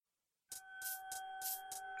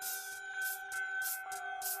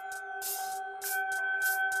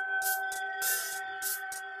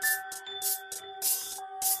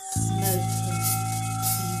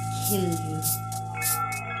kill you.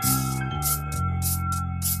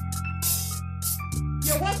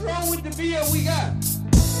 Yeah, what's wrong with the beer we got?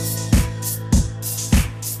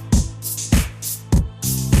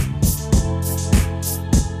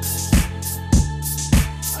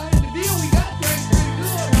 The beer we got tastes pretty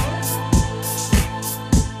good, huh?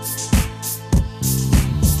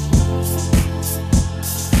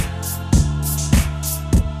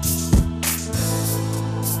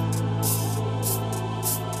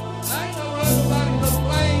 I ain't no everybody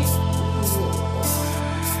complain.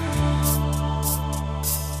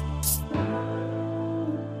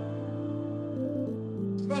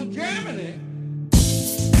 From Germany.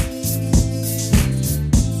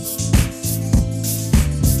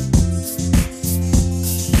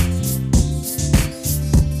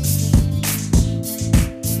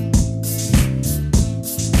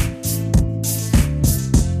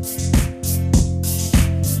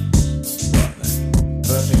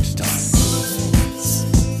 Perfect time.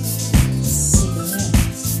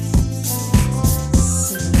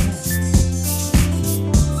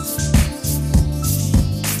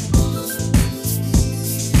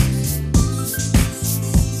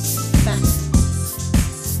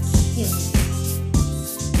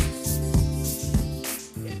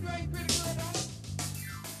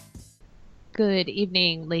 Good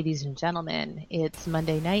evening, ladies and gentlemen. It's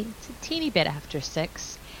Monday night. It's a teeny bit after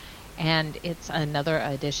 6, and it's another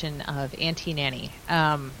edition of Anti-Nanny.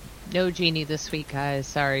 No Jeannie this week, guys.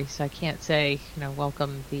 Sorry, so I can't say,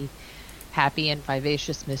 welcome the happy and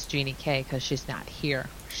vivacious Miss Jeannie K, because she's not here.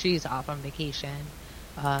 She's off on vacation,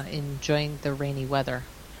 enjoying the rainy weather.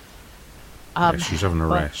 Yeah, she's having a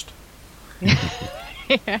rest.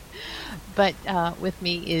 But with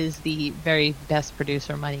me is the very best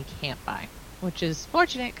producer money can't buy, which is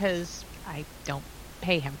fortunate because I don't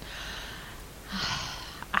pay him.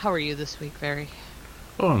 How are you this week, Very?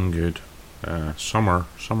 Oh, I'm good. Summer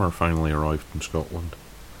finally arrived in Scotland,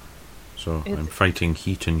 so I'm fighting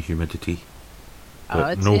heat and humidity,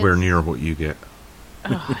 but nowhere near what you get.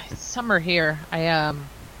 It's summer here. I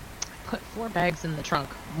put 4 bags in the trunk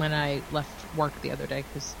when I left work the other day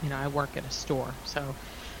because I work at a store, so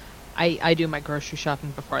I do my grocery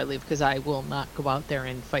shopping before I leave because I will not go out there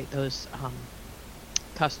and fight those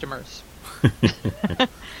customers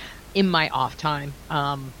in my off time.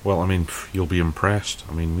 Well, I mean, you'll be impressed.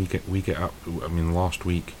 I mean, we get up. I mean, last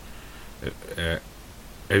week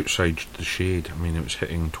outside the shade, I mean, it was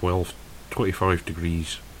hitting 25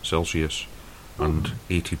 degrees Celsius and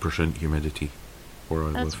 80% humidity where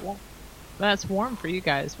I live. That's warm for you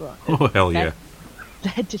guys. Well, oh hell yeah!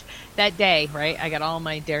 That day, right? I got all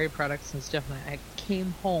my dairy products and stuff, and I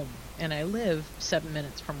came home, and I live 7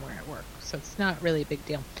 minutes from where I work, so it's not really a big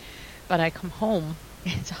deal. But I come home,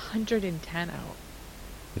 it's 110 out,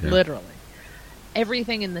 Yeah. literally.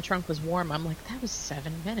 Everything in the trunk was warm. I'm like, that was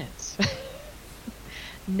 7 minutes.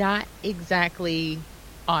 Not exactly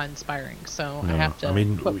awe-inspiring, so No, I have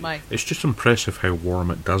to put my... It's just impressive how warm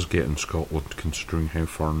it does get in Scotland, considering how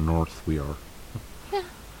far north we are. Yeah.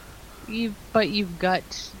 But you've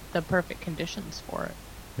got the perfect conditions for it.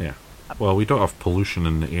 Yeah. Well, we don't have pollution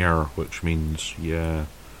in the air, which means,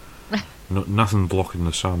 nothing blocking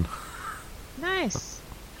the sun. Nice.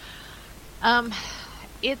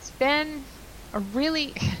 It's been a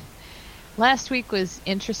really... Last week was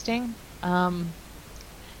interesting.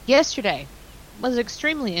 Yesterday was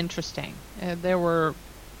extremely interesting. There were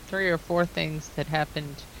 3 or 4 things that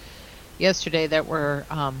happened yesterday that were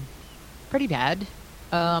pretty bad.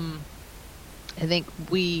 I think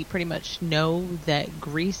we pretty much know that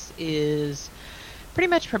Greece is pretty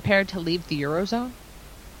much prepared to leave the Eurozone.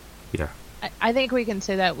 Yeah. I think we can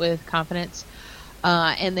say that with confidence.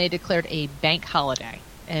 And they declared a bank holiday.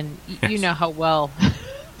 And you know how well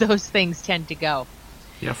those things tend to go.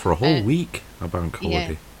 Yeah, for a whole week, a bank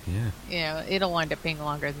holiday. Yeah, it'll wind up being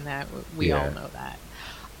longer than that. We all know that.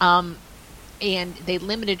 And they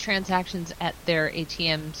limited transactions at their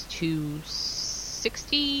ATMs to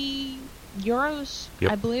 60 euros,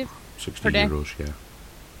 Yep. I believe. 60 per day. euros, yeah.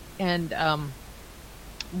 And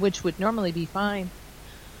which would normally be fine.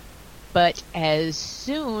 But as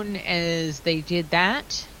soon as they did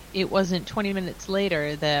that, it wasn't 20 minutes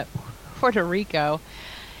later that Puerto Rico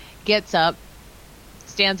gets up,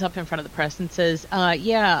 stands up in front of the press and says,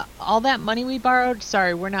 yeah, all that money we borrowed,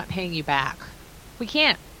 sorry, we're not paying you back. We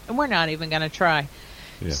can't, and we're not even going to try.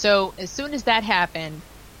 Yeah. So as soon as that happened,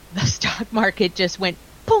 the stock market just went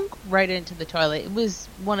punk right into the toilet. It was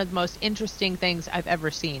one of the most interesting things I've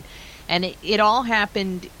ever seen. And it all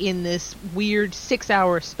happened in this weird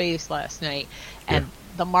 6-hour space last night. And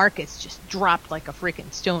the markets just dropped like a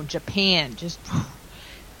freaking stone. Japan just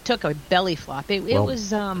took a belly flop. It was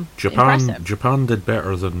Japan. impressive. Japan did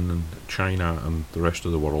better than China and the rest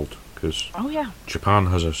of the world because Japan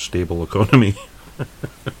has a stable economy,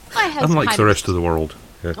 unlike the rest of the world.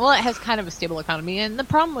 Yeah. Well, it has kind of a stable economy, and the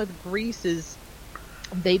problem with Greece is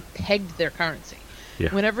they pegged their currency.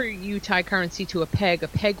 Yeah. Whenever you tie currency to a peg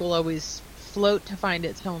will always float to find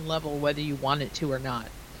its own level, whether you want it to or not.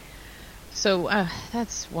 So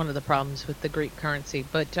that's one of the problems with the Greek currency.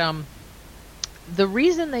 But the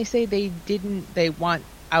reason they say they want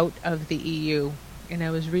out of the EU, and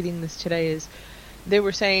I was reading this today, is they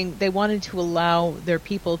were saying they wanted to allow their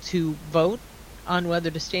people to vote on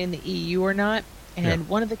whether to stay in the EU or not. And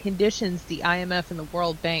one of the conditions the IMF and the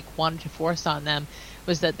World Bank wanted to force on them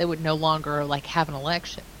was that they would no longer have an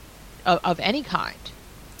election of any kind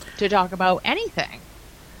to talk about anything.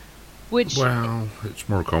 Which, well, it's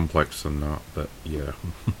more complex than that, but yeah.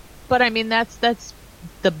 But I mean, that's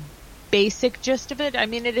the basic gist of it. I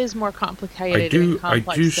mean, it is more complicated and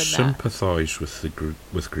complex I do than sympathise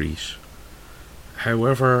with Greece.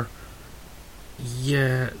 However,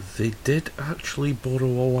 yeah, they did actually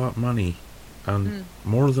borrow all that money, and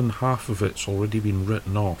more than half of it's already been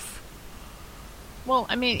written off. Well,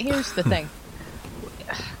 I mean, here's the thing.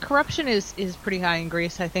 Corruption is pretty high in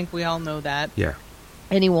Greece. I think we all know that. Yeah.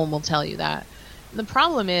 Anyone will tell you that. The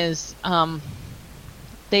problem is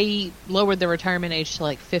they lowered the retirement age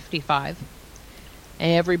to 55,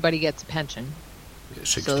 and everybody gets a pension.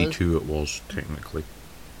 62 it was, technically.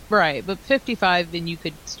 Right, but 55, then you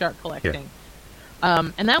could start collecting.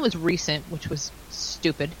 Yeah. And that was recent, which was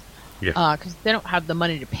stupid. Yeah. Because they don't have the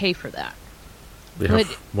money to pay for that. They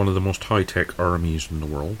have one of the most high-tech armies in the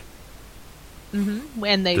world. Mm-hmm.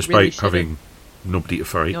 And they despite really having nobody to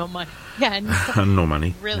fight. No money. Yeah, and no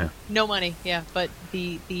money. Really, no money. Yeah, but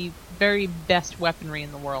the very best weaponry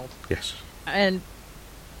in the world. Yes. And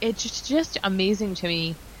it's just amazing to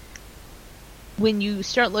me when you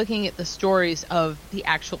start looking at the stories of the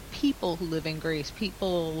actual people who live in Greece,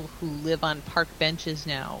 people who live on park benches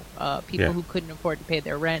now, people who couldn't afford to pay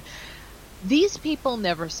their rent. These people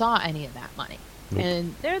never saw any of that money,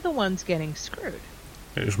 and they're the ones getting screwed.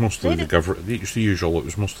 It was mostly the government. It's the usual. It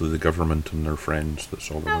was mostly the government and their friends that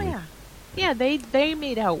saw the money. Yeah. They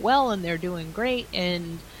made out well, and they're doing great,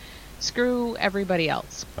 and screw everybody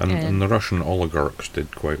else. And the Russian oligarchs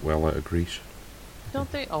did quite well out of Greece.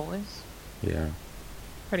 Don't they always? Yeah.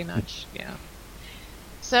 Pretty much, yeah.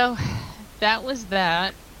 So, that was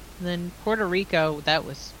that. And then Puerto Rico, that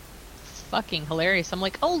was fucking hilarious. I'm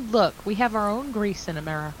like, oh look, we have our own Greece in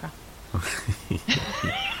America. Yay!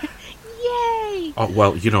 Oh,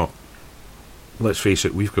 well, let's face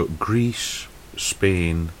it, we've got Greece,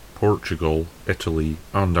 Spain, Portugal, Italy,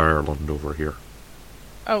 and Ireland over here.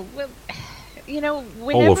 Oh, well,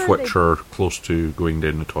 all of which are close to going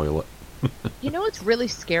down the toilet. What's really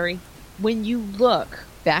scary? When you look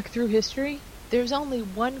back through history, there's only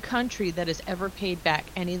one country that has ever paid back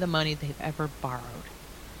any of the money they've ever borrowed.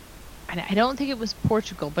 And I don't think it was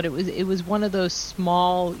Portugal, but it was one of those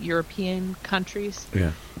small European countries.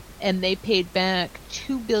 Yeah. And they paid back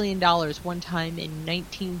 $2 billion one time in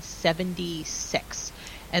 1976.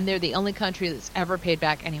 And they're the only country that's ever paid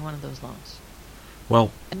back any one of those loans.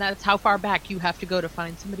 Well, and that's how far back you have to go to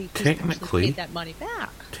find somebody who's actually paid that money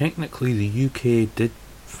back. Technically, the UK did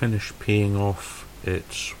finish paying off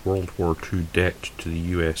its World War II debt to the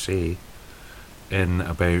USA in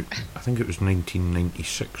about, I think it was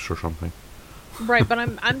 1996 or something. Right, but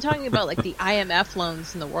I'm talking about the IMF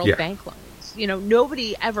loans and the World Bank loans.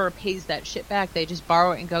 Nobody ever pays that shit back. They just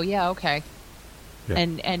borrow it and go, yeah, okay. Yeah.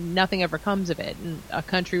 And nothing ever comes of it. And a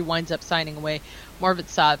country winds up signing away more of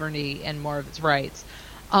its sovereignty and more of its rights.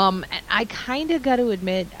 And I kind of got to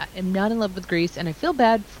admit, I'm not in love with Greece, and I feel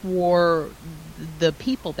bad for the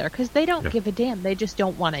people there because they don't give a damn. They just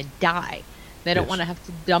don't want to die. They don't want to have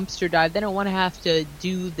to dumpster dive. They don't want to have to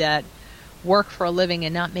do that work for a living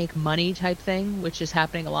and not make money type thing, which is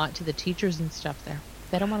happening a lot to the teachers and stuff there.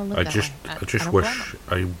 They don't want to live that way.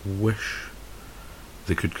 I wish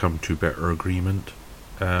they could come to better agreement,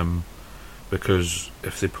 because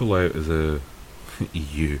if they pull out of the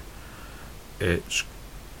EU, they're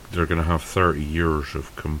going to have 30 years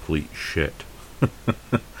of complete shit.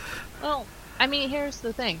 Well, I mean, here's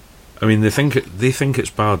the thing. I mean, they think it's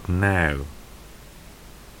bad now,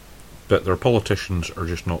 but their politicians are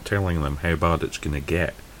just not telling them how bad it's going to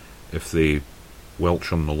get if they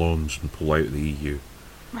welch on the loans and pull out of the EU.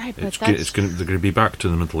 Right, but they're going to be back to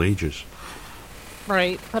the Middle Ages.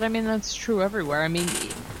 Right, but I mean, that's true everywhere. I mean,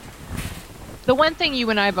 the one thing you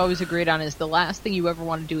and I have always agreed on is the last thing you ever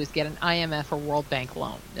want to do is get an IMF or World Bank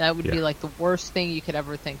loan. That would be the worst thing you could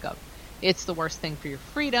ever think of. It's the worst thing for your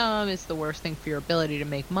freedom. It's the worst thing for your ability to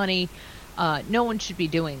make money. No one should be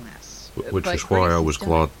doing this. Which But is why Greece I has was done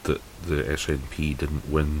glad that the SNP didn't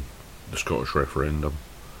win the Scottish referendum,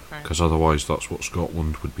 Right. because otherwise that's what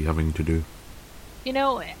Scotland would be having to do. You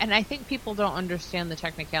know, and I think people don't understand the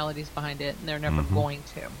technicalities behind it, and they're never going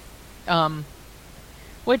to.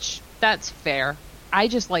 Which, that's fair. I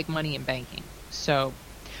just like money in banking. So,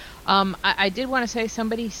 I did want to say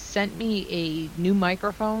somebody sent me a new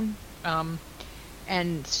microphone,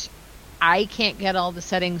 and I can't get all the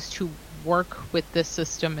settings to work with this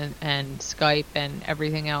system and Skype and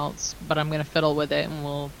everything else, but I'm going to fiddle with it, and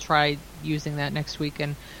we'll try using that next week,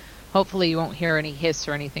 and hopefully you won't hear any hiss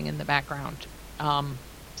or anything in the background.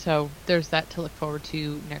 So there's that to look forward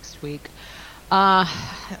to next week.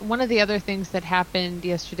 One of the other things that happened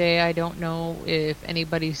yesterday, I don't know if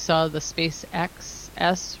anybody saw the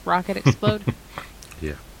SpaceX rocket explode.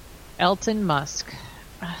 Yeah. Elton Musk.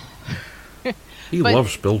 He But-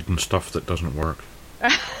 loves building stuff that doesn't work.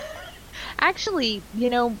 Actually, you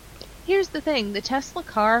know, here's the thing. The Tesla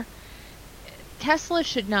car, Tesla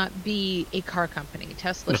should not be a car company.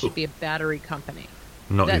 Tesla No. should be a battery company.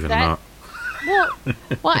 Not That- even that- that.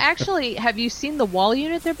 Well, actually, have you seen the wall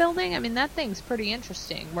unit they're building? I mean, that thing's pretty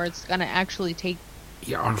interesting, where it's going to actually take...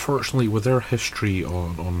 Yeah, unfortunately, with their history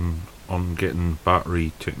on getting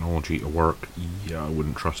battery technology to work, yeah, I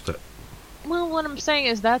wouldn't trust it. Well, what I'm saying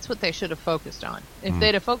is that's what they should have focused on. If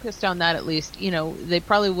they'd have focused on that, at least, you know, they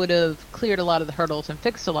probably would have cleared a lot of the hurdles and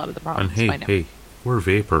fixed a lot of the problems And by now. hey, we're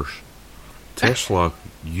vapors. Tesla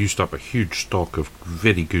used up a huge stock of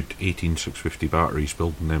very good 18650 batteries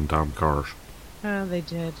building them damn cars. Oh, they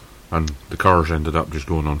did. And the cars ended up just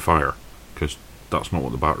going on fire, because that's not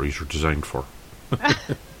what the batteries are designed for.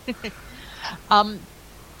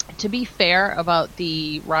 To be fair about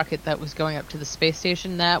the rocket that was going up to the space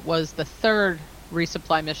station, that was the third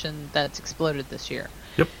resupply mission that's exploded this year.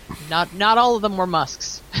 Yep. Not all of them were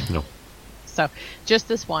Musk's. No. So, just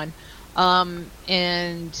this one.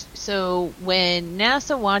 And so when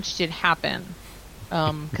NASA watched it happen,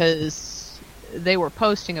 because they were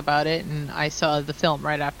posting about it, and I saw the film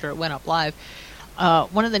right after it went up live,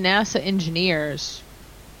 one of the NASA engineers,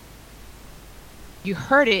 you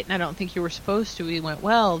heard it, and I don't think you were supposed to. He went,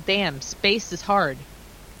 "Well, damn, space is hard."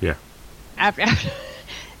 Yeah. After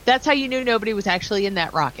that's how you knew nobody was actually in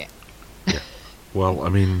that rocket. Well, I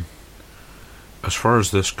mean, as far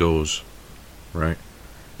as this goes, right?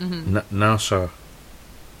 NASA.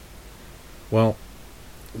 Well,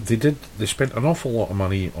 they spent an awful lot of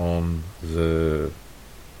money on the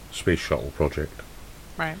space shuttle project,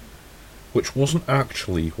 Right. which wasn't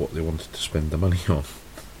actually what they wanted to spend the money on.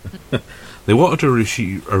 They wanted a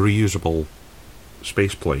reusable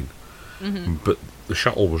space plane, but the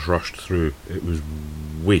shuttle was rushed through. It was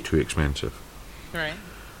way too expensive. Right.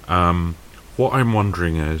 What I'm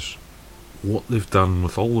wondering is what they've done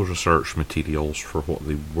with all the research materials for what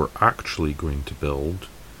they were actually going to build,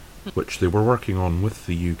 which they were working on with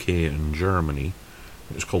the UK and Germany.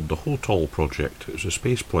 It's called the HOTOL project. It's a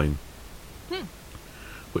space plane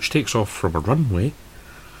which takes off from a runway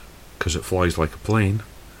because it flies like a plane,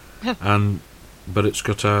 but it's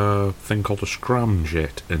got a thing called a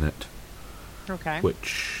scramjet in it, Okay.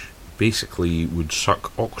 which basically would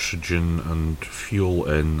suck oxygen and fuel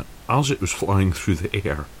in as it was flying through the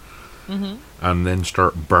air, and then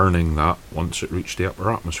start burning that once it reached the upper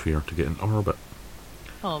atmosphere to get into orbit.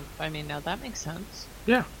 Well, I mean, now that makes sense.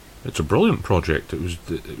 Yeah, it's a brilliant project. It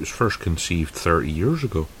was first conceived 30 years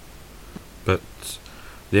ago, but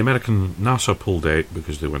the American NASA pulled out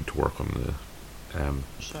because they went to work on the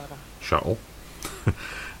shuttle.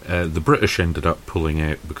 The British ended up pulling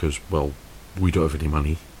out because, well, we don't have any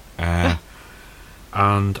money. And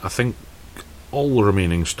I think all the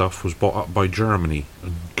remaining stuff was bought up by Germany,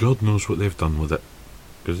 and God knows what they've done with it,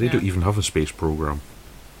 because they don't even have a space program.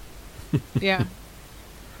 Yeah.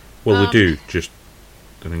 Well, they do, just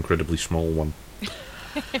an incredibly small one.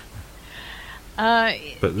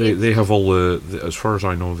 But they have all as far as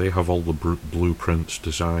I know, they have all the blueprints,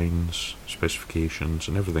 designs, specifications,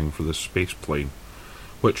 and everything for this space plane.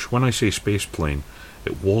 Which, when I say space plane,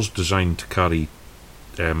 it was designed to carry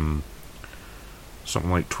something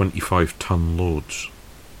like 25-ton loads.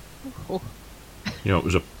 Oh. You know, it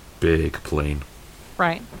was a big plane.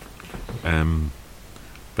 Right.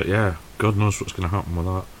 But yeah, God knows what's going to happen with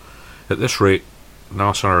that. At this rate,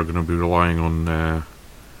 NASA are going to be relying on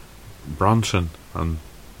Branson and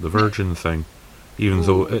the Virgin thing, even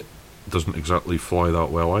though it doesn't exactly fly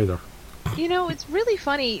that well either. You know, it's really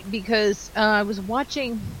funny because I was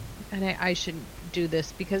watching, and I shouldn't do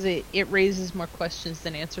this because it raises more questions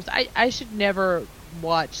than answers. I should never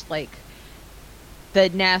watch, like, the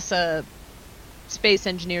NASA space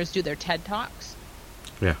engineers do their TED Talks.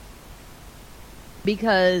 Yeah.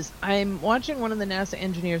 Because I'm watching one of the NASA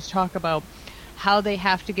engineers talk about how they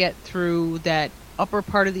have to get through that upper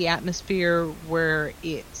part of the atmosphere where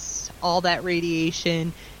it's all that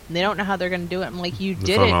radiation, and they don't know how they're going to do it. I'm like, you The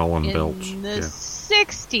did Van it Allen in belts, the yeah.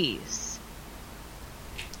 60s.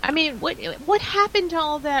 I mean, what happened to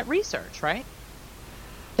all that research, right?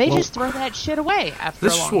 They Well, just throw that shit away after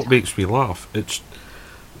This a is long what time. makes me laugh. It's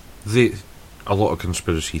a lot of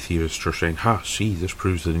conspiracy theorists are saying, "Ha, see, this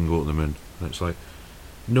proves they didn't go to the moon." And it's like,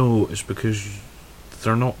 no, it's because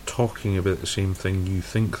they're not talking about the same thing you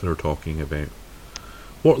think they're talking about.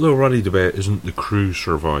 What they're worried about isn't the crew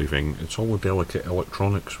surviving; it's all the delicate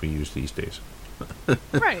electronics we use these days.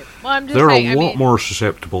 Right. Well, I'm just They're saying, a lot more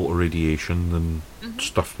susceptible to radiation than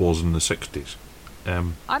stuff was in the 60s.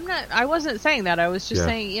 I wasn't saying that. I was just Yeah.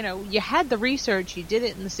 saying, you had the research, you did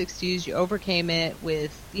it in the 60s, you overcame it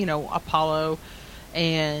with, Apollo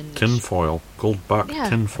and... Tinfoil. Gold-backed Yeah.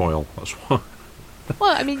 tinfoil. That's what...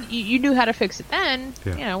 Well, I mean, you knew how to fix it then.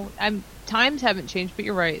 Yeah. Times haven't changed, but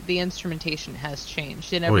you're right. The instrumentation has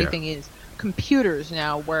changed, and Oh, yeah. everything is computers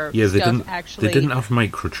now, where Yeah, stuff actually... they didn't have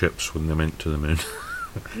microchips when they went to the moon.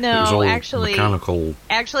 No, it was all actually... mechanical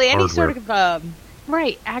Actually, any sort hardware. of...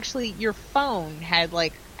 right, actually, your phone has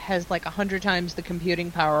 100 times the computing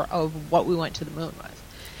power of what we went to the moon with.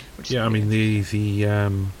 Which is Yeah, I pretty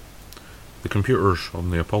mean, the computers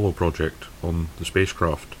on the Apollo project, on the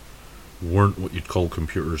spacecraft, weren't what you'd call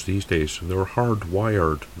computers these days. They were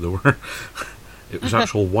hardwired. It was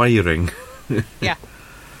actual wiring. Yeah.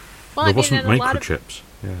 Well, There wasn't and a lot of- microchips.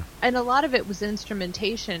 Yeah. And a lot of it was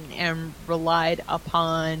instrumentation and relied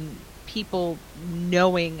upon people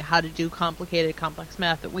knowing how to do complicated, complex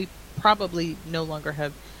math that we probably no longer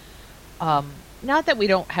have. Not that we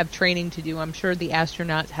don't have training to do. I'm sure the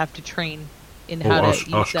astronauts have to train in how to use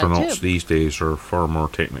astronauts that too. these days are far more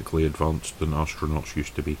technically advanced than astronauts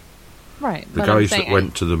used to be. Right. The but I'm guys saying that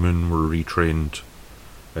went to the moon were retrained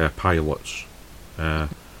pilots,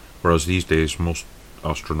 whereas these days most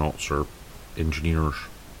astronauts are engineers.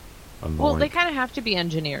 And the Well, they like. kind of have to be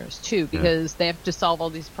engineers, too, because they have to solve all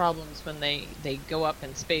these problems when they go up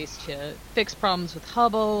in space to fix problems with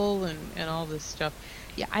Hubble and all this stuff.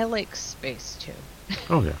 Yeah, I like space, too.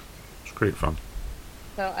 Oh yeah, it's great fun.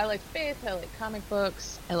 So I like space, I like comic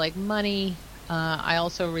books, I like money. I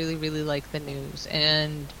also really, really like the news.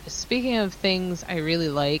 And speaking of things I really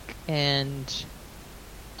like, and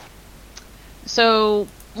so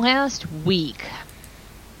last week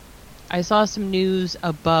I saw some news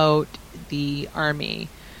about the Army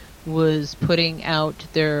was putting out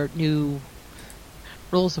their new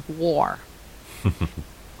rules of war.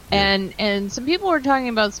 And some people were talking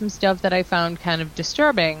about some stuff that I found kind of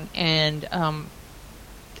disturbing, and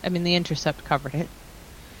I mean, The Intercept covered it.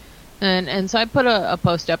 And so I put a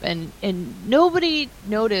post up, and nobody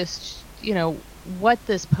noticed, what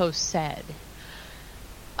this post said.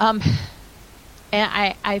 And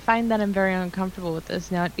I find that I'm very uncomfortable with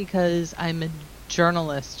this, not because I'm a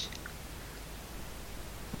journalist,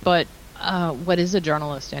 but what is a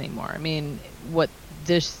journalist anymore? I mean, what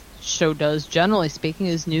this show does, generally speaking,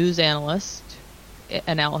 is news analysis.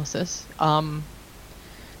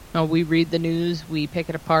 We read the news, we pick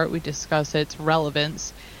it apart, we discuss its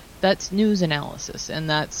relevance. That's news analysis, and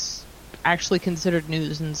that's actually considered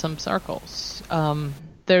news in some circles.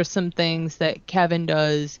 There's some things that Kevin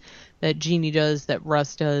does, that Jeannie does, that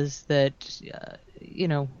Russ does, that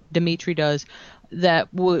Dimitri does,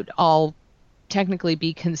 that would all technically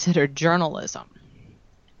be considered journalism.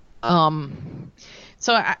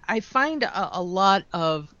 So I find a lot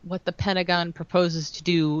of what the Pentagon proposes to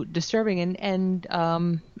do disturbing,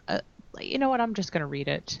 and you know what? I'm just going to read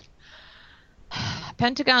it.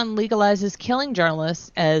 Pentagon legalizes killing journalists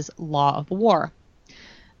as law of war.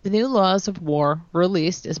 The new laws of war were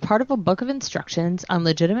released as part of a book of instructions on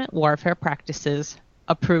legitimate warfare practices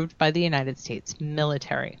approved by the United States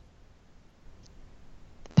military.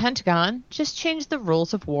 The Pentagon just changed the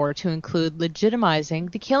rules of war to include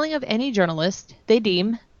legitimizing the killing of any journalist they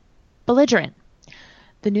deem belligerent.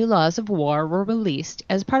 The new laws of war were released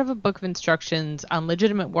as part of a book of instructions on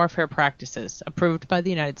legitimate warfare practices approved by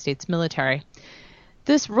the United States military.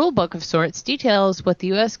 This rule book of sorts details what the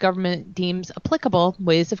U.S. government deems applicable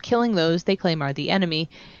ways of killing those they claim are the enemy,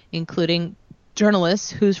 including journalists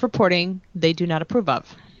whose reporting they do not approve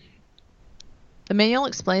of. The manual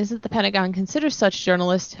explains that the Pentagon considers such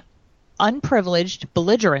journalists unprivileged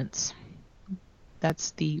belligerents.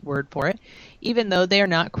 That's the word for it, even though they are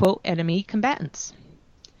not, quote, enemy combatants.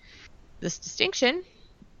 This distinction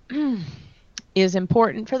is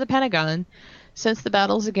important for the Pentagon since the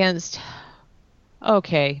battles against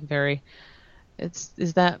Okay, very.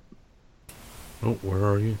 Is that Oh, where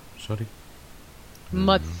are you? Sorry.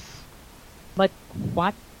 Mut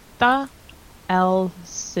Mutwata El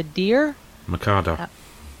Sadir? Makada.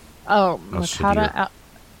 Oh, That's Mutada Sadir.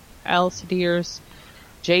 El Sadir's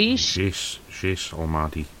Jaish. Jace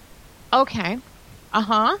Almadi. Okay.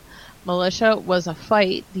 Uh-huh. Militia was a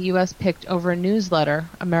fight the U.S. picked over a newsletter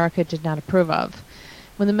America did not approve of.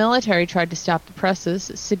 When the military tried to stop the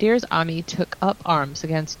presses, Sadir's army took up arms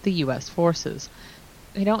against the U.S. forces.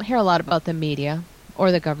 We don't hear a lot about the media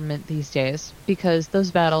or the government these days because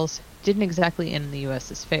those battles didn't exactly end in the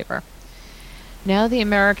U.S.'s favor. Now the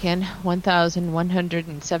American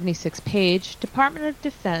 1,176-page Department of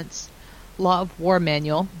Defense Law of War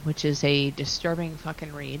Manual, which is a disturbing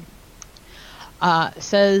fucking read,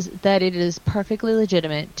 says that it is perfectly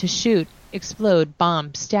legitimate to shoot, explode,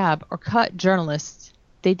 bomb, stab, or cut journalists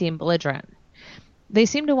they deem belligerent. They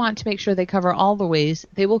seem to want to make sure they cover all the ways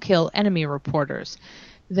they will kill enemy reporters.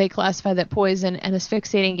 They classify that poison and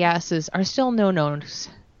asphyxiating gases are still no-nos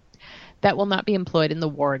that will not be employed in the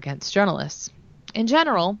war against journalists. In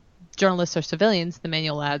general, journalists are civilians, the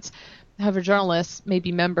manual adds. However, journalists may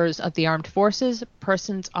be members of the armed forces,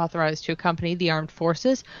 persons authorized to accompany the armed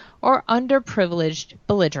forces, or underprivileged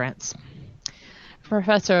belligerents.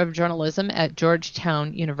 Professor of journalism at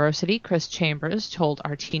Georgetown University, Chris Chambers, told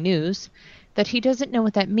RT News that he doesn't know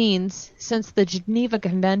what that means since the Geneva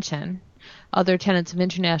Convention, other tenets of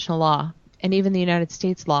international law, and even the United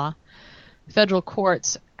States law, federal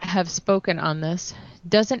courts have spoken on this,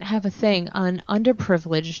 doesn't have a thing on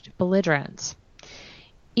underprivileged belligerents.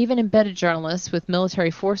 Even embedded journalists with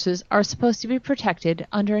military forces are supposed to be protected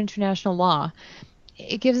under international law.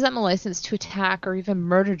 It gives them a license to attack or even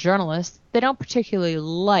murder journalists they don't particularly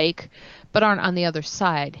like, but aren't on the other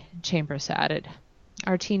side, Chambers added.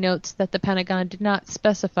 RT notes that the Pentagon did not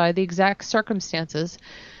specify the exact circumstances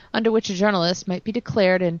under which a journalist might be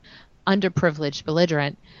declared an underprivileged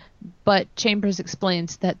belligerent, but Chambers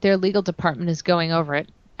explains that their legal department is going over it,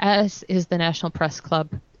 as is the National Press Club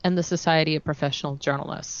and the Society of Professional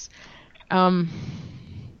Journalists. I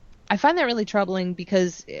find that really troubling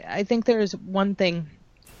because I think there's one thing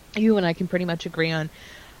you and I can pretty much agree on.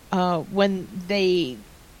 When they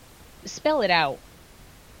spell it out,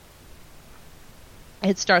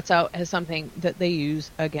 it starts out as something that they use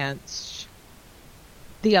against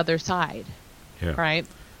the other side, right?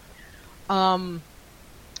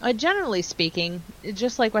 Generally speaking,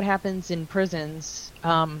 just like what happens in prisons,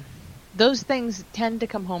 those things tend to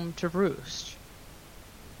come home to roost.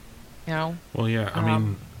 You know? Well, yeah, I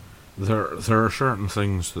mean, there are certain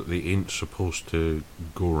things that they ain't supposed to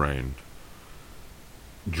go round.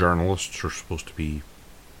 Journalists are supposed to be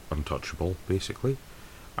untouchable, basically,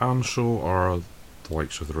 and so are the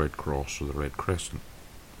likes of the Red Cross or the Red Crescent.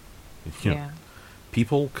 You know,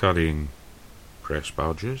 people carrying press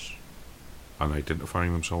badges and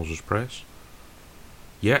identifying themselves as press.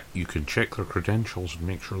 Yeah, you can check their credentials and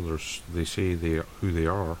make sure they say who they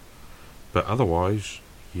are, but otherwise,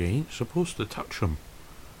 you ain't supposed to touch them.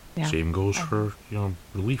 Yeah. Same goes for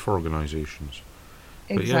relief organisations.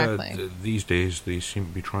 Exactly. But yeah, these days they seem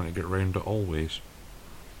to be trying to get around it always.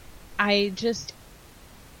 I'm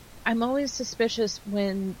always suspicious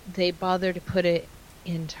when they bother to put it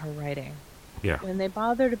into writing. Yeah. When they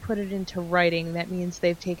bother to put it into writing, that means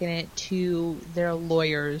they've taken it to their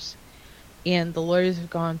lawyers, and the lawyers have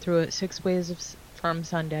gone through it 6 ways from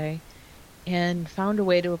Sunday and found a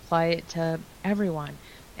way to apply it to everyone.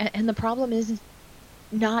 And the problem is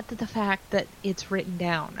not the fact that it's written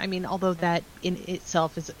down. I mean, although that in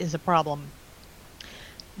itself is a problem.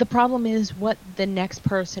 The problem is what the next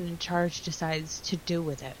person in charge decides to do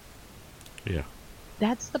with it. Yeah.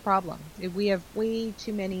 That's the problem. We have way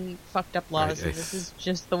too many fucked up laws, and this is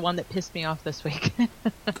just the one that pissed me off this week.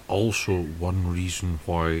 Also, one reason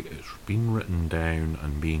why it's been written down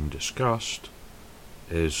and being discussed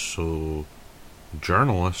is so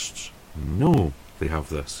journalists know they have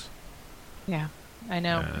this. Yeah, I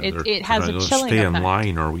know. It has a chilling stay effect. in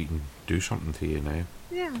line, or we can do something to you now.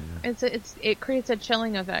 Yeah. It creates a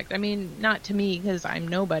chilling effect. I mean, not to me because I'm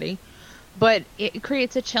nobody, but it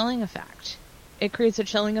creates a chilling effect. It creates a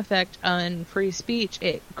chilling effect on free speech.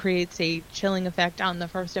 It creates a chilling effect on the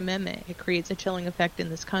First Amendment. It creates a chilling effect in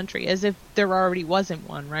this country, as if there already wasn't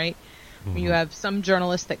one, right? Mm-hmm. You have some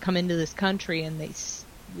journalists that come into this country and they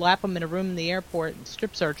slap them in a room in the airport and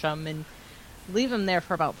strip search them and leave them there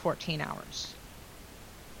for about 14 hours.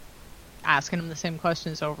 Asking them the same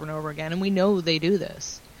questions over and over again. And we know they do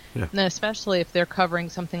this. Yeah. And especially if they're covering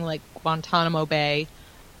something like Guantanamo Bay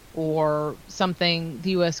or something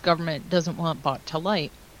the U.S. government doesn't want brought to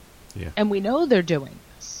light. Yeah. And we know they're doing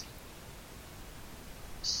this.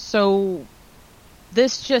 So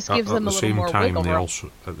this just gives them a little more wiggle room.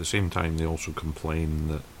 At the same time, they also complain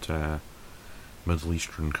that Middle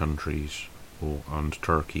Eastern countries, and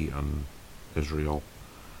Turkey and Israel,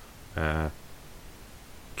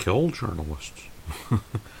 kill journalists.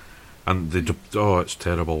 And they it's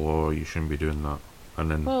terrible, you shouldn't be doing that.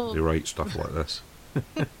 And then they write stuff like this.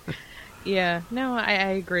 Yeah, no, I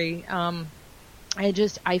agree. I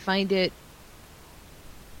find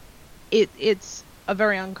it's a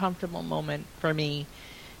very uncomfortable moment for me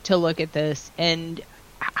to look at this. And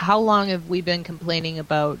how long have we been complaining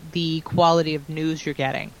about the quality of news you're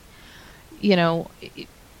getting? You know,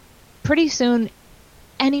 pretty soon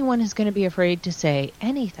anyone is going to be afraid to say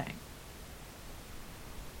anything.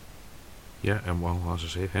 Yeah, and well, as I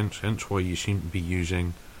say, hence why you seem to be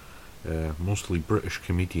using mostly British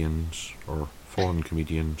comedians or foreign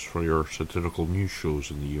comedians for your satirical news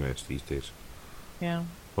shows in the US these days. Yeah.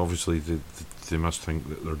 Obviously, they must think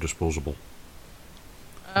that they're disposable.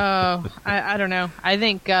 Oh, I don't know. I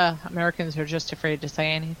think Americans are just afraid to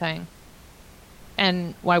say anything.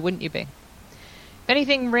 And why wouldn't you be? If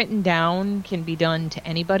anything written down can be done to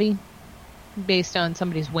anybody based on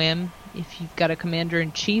somebody's whim, if you've got a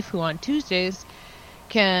commander-in-chief who on Tuesdays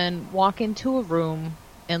can walk into a room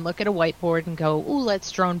and look at a whiteboard and go, ooh, let's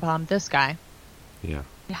drone bomb this guy. Yeah.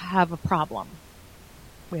 We have a problem.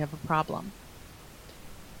 We have a problem.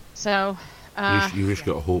 So... you just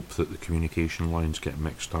got to hope that the communication lines get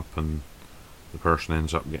mixed up and the person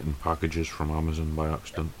ends up getting packages from Amazon by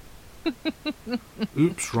accident.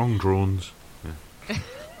 Oops, wrong drones. Yeah.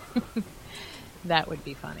 That would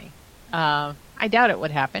be funny. I doubt it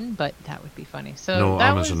would happen, but that would be funny. So no,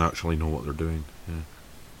 Amazon actually know what they're doing.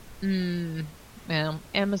 Yeah. Well,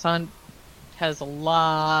 Amazon has a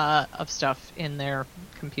lot of stuff in their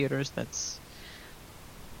computers that's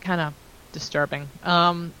kind of disturbing.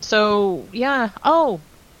 So yeah. Oh,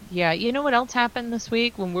 yeah. You know what else happened this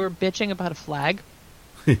week when we were bitching about a flag?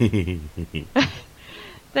 They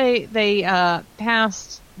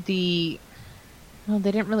passed the. Well,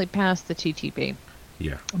 they didn't really pass the TTP.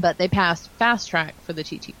 Yeah. But they passed fast track for the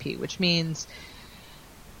TTP, which means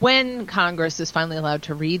when Congress is finally allowed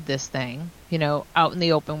to read this thing, you know, out in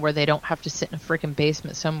the open where they don't have to sit in a freaking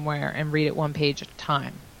basement somewhere and read it one page at a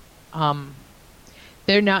time,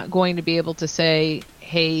 they're not going to be able to say,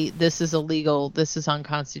 hey, this is illegal, this is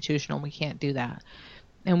unconstitutional, we can't do that.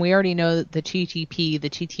 And we already know that the TTP, the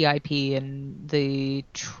TTIP, and the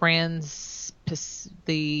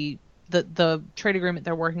the trade agreement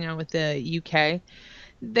they're working on with the UK,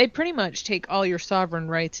 they pretty much take all your sovereign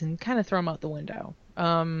rights and kind of throw them out the window.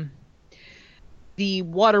 The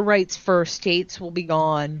water rights for states will be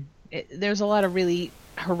gone. There's a lot of really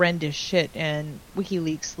horrendous shit, and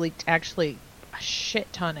WikiLeaks leaked actually a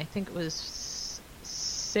shit ton. I think it was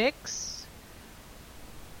 6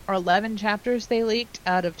 or 11 chapters they leaked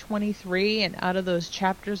out of 23, and out of those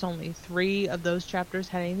chapters, only 3 of those chapters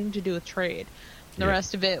had anything to do with trade. The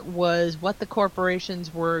rest of it was what the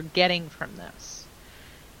corporations were getting from this.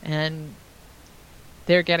 And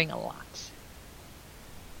they're getting a lot.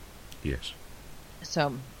 Yes.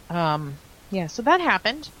 So, so that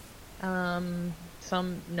happened.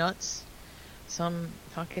 Some nuts, some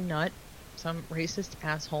fucking nut, some racist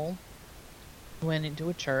asshole went into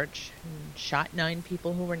a church and shot 9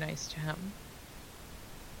 people who were nice to him.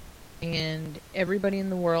 And everybody in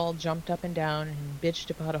the world jumped up and down and bitched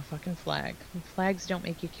about a fucking flag. And flags don't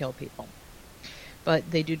make you kill people, but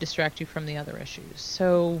they do distract you from the other issues.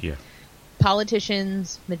 So,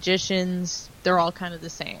 politicians, magicians, they're all kind of the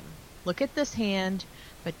same. Look at this hand,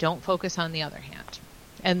 but don't focus on the other hand.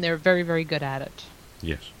 And they're very, very good at it.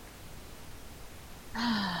 Yes.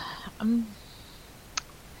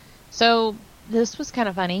 So, this was kind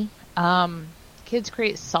of funny. Kids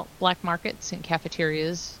create salt black markets in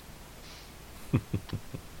cafeterias.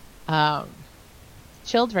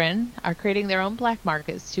 Children are creating their own black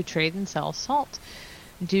markets to trade and sell salt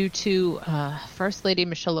due to First Lady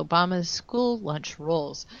Michelle Obama's school lunch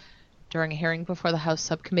rules. During a hearing before the House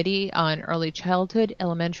Subcommittee on Early Childhood,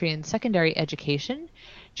 Elementary, and Secondary Education,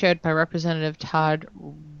 chaired by Representative Todd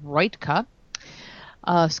Reitka,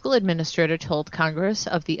 a school administrator told Congress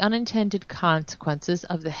of the unintended consequences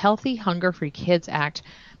of the Healthy Hunger-Free Kids Act.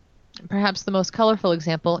 Perhaps the most colorful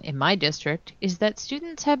example in my district is that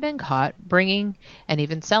students have been caught bringing and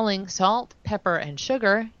even selling salt, pepper, and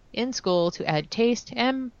sugar in school to add taste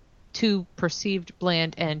and to perceived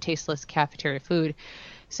bland and tasteless cafeteria food,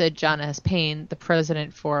 said John S. Payne, the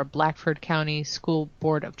president for Blackford County School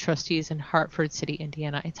Board of Trustees in Hartford City,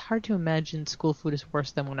 Indiana. It's hard to imagine school food is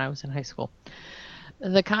worse than when I was in high school.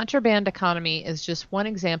 The contraband economy is just one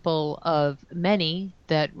example of many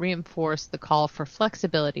that reinforce the call for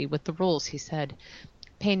flexibility with the rules, he said.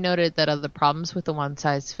 Payne noted that other problems with the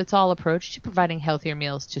one-size-fits-all approach to providing healthier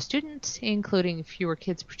meals to students, including fewer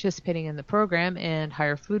kids participating in the program and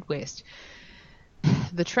higher food waste.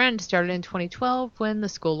 The trend started in 2012 when the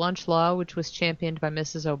school lunch law, which was championed by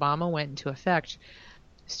Mrs. Obama, went into effect.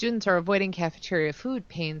 Students are avoiding cafeteria food,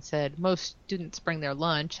 Payne said. Most students bring their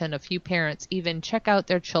lunch, and a few parents even check out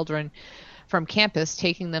their children from campus,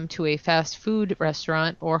 taking them to a fast food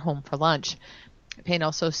restaurant or home for lunch. Payne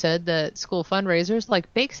also said that school fundraisers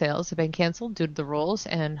like bake sales have been canceled due to the rules,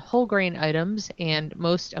 and whole grain items and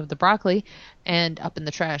most of the broccoli end up in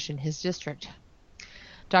the trash in his district.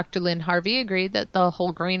 Dr. Lynn Harvey agreed that the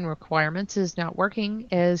whole grain requirements is not working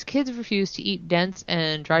as kids refuse to eat dense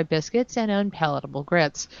and dry biscuits and unpalatable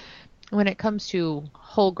grits. When it comes to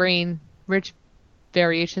whole grain rich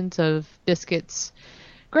variations of biscuits,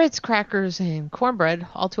 grits, crackers, and cornbread,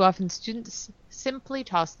 all too often students simply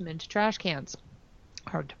toss them into trash cans.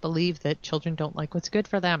 Hard to believe that children don't like what's good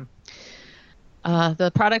for them.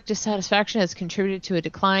 The product dissatisfaction has contributed to a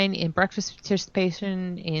decline in breakfast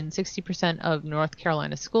participation in 60% of North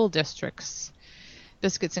Carolina school districts.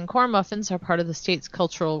 Biscuits and corn muffins are part of the state's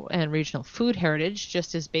cultural and regional food heritage,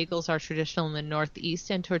 just as bagels are traditional in the Northeast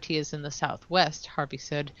and tortillas in the Southwest, Harvey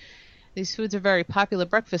said. These foods are very popular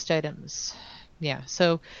breakfast items. Yeah,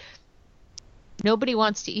 so nobody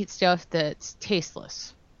wants to eat stuff that's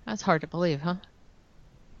tasteless. That's hard to believe, huh?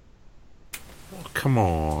 Oh, come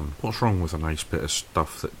on. What's wrong with a nice bit of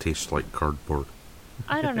stuff that tastes like cardboard?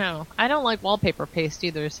 I don't know. I don't like wallpaper paste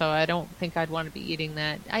either, so I don't think I'd want to be eating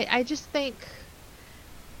that. I just think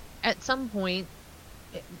at some point,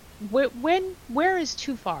 where is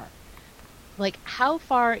too far? Like, how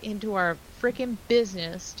far into our frickin'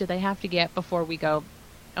 business do they have to get before we go,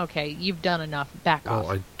 okay, you've done enough, back off?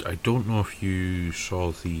 Well, I don't know if you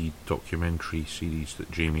saw the documentary series that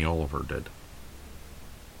Jamie Oliver did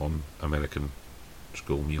on American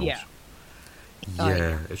school meals. Yeah.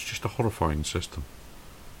 Yeah, it's just a horrifying system.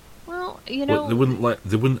 Well, you know,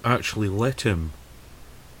 they wouldn't actually let him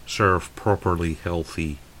serve properly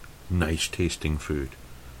healthy, nice tasting food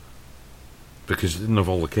because it didn't have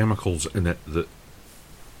all the chemicals in it that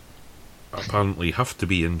apparently have to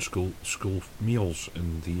be in school meals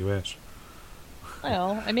in the US.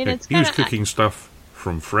 well, I mean, Like, it's he kind was cooking stuff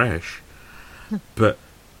from fresh, but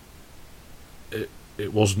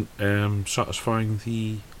it wasn't satisfying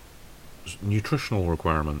the nutritional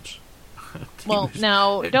requirements. well.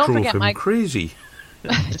 Now, It don't drove forget him crazy.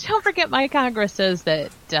 don't forget my Congress says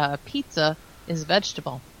that pizza is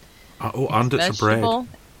vegetable. And it's a bread. vegetable,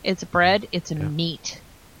 it's bread, it's a Yeah. meat.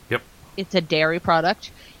 Yep. It's a dairy product.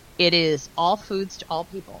 It is all foods to all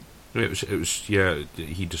people. It was. Yeah,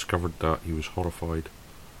 he discovered that. He was horrified.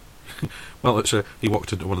 Well, he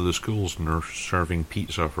walked into one of the schools and they're serving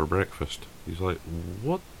pizza for breakfast. He's like,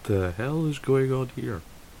 what the hell is going on here?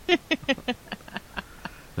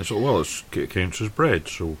 And so, well, it counts as bread,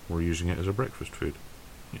 so we're using it as a breakfast food.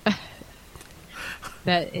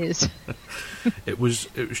 That is. It was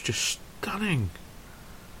just stunning.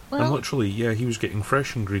 And Well, literally, yeah, he was getting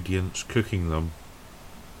fresh ingredients, cooking them,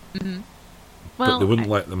 but well, they wouldn't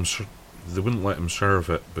let them. They wouldn't let him serve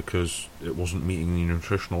it because it wasn't meeting the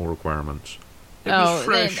nutritional requirements. It was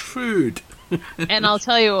fresh food. and I'll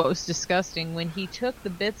tell you what was disgusting when he took the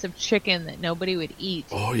bits of chicken that nobody would eat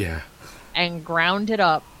Oh yeah. and ground it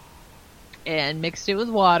up and mixed it with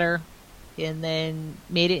water and then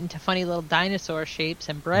made it into funny little dinosaur shapes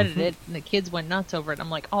and breaded it, and the kids went nuts over it. I'm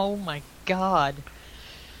like, oh my god.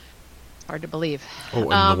 It's hard to believe. Oh, in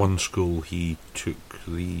the one school, he took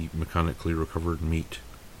the mechanically recovered meat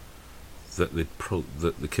that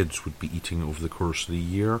that the kids would be eating over the course of the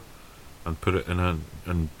year, and put it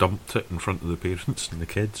and dumped it in front of the parents and the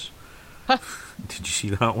kids. Did you see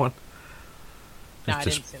that one? No, I It's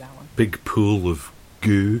this didn't see that one. big pool of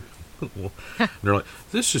goo. And they're like,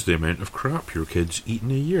 "This is the amount of crap your kids eat in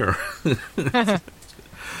a year."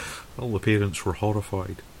 All the parents were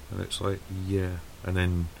horrified, and it's like, yeah. And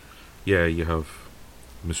then, yeah, you have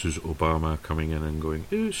Mrs. Obama coming in and going,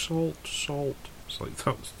 "Ooh, salt, salt." It's like,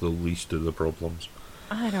 that's the least of the problems.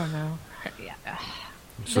 I don't know.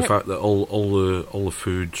 It's the fact that all the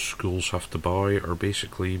food schools have to buy are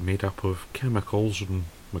basically made up of chemicals and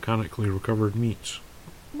mechanically recovered meats.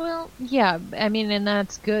 Well, yeah, I mean, and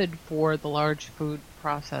that's good for the large food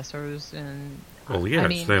processors and. Well, yeah, I it's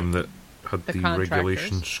mean, them that had the the contractors.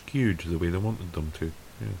 regulations skewed the way they wanted them to.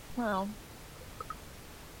 Yeah. Well,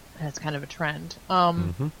 that's kind of a trend.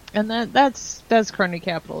 Mhm. And that's crony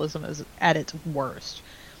capitalism at its worst.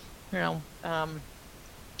 You know,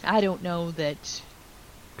 I don't know that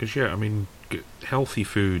Because, yeah, I mean, healthy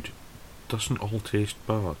food doesn't all taste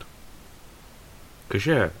bad. Because,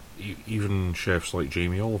 yeah, even chefs like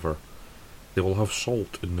Jamie Oliver, they will have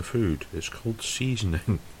salt in the food. It's called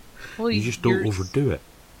seasoning. Well, You just don't overdo it.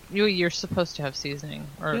 You're supposed to have seasoning,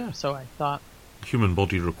 or Yeah. so I thought. The human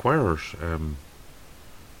body requires a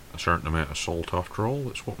certain amount of salt, after all.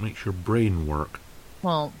 It's what makes your brain work.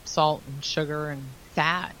 Well, salt and sugar and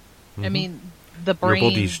fat. I Mhm. mean, the brain...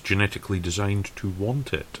 Your body's genetically designed to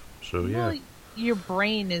want it. So, yeah. Well, your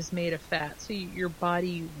brain is made of fat, so your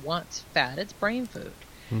body wants fat. It's brain food.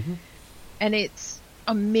 Mhm. And it's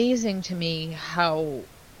amazing to me how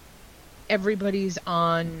everybody's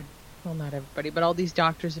on... Well, not everybody, but all these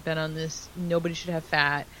doctors have been on this. Nobody should have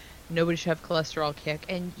fat. Nobody should have cholesterol kick.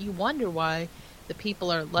 And you wonder why the people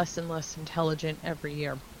are less and less intelligent every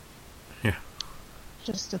year. Yeah.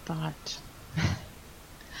 Just a thought.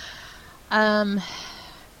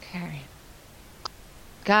 Okay.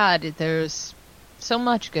 God, there's so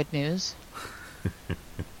much good news.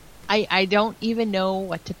 I don't even know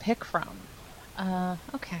what to pick from.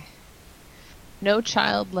 Okay. No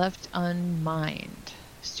child left unmined.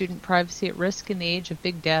 Student privacy at risk in the age of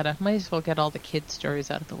big data. Might as well get all the kid stories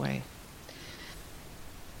out of the way.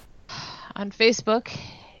 On Facebook,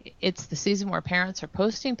 it's the season where parents are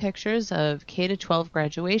posting pictures of K-12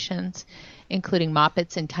 graduations, including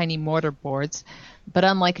moppets and tiny mortar boards. But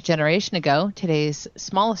unlike a generation ago, today's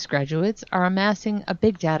smallest graduates are amassing a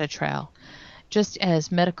big data trail. Just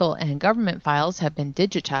as medical and government files have been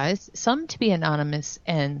digitized, some to be anonymous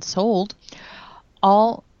and sold,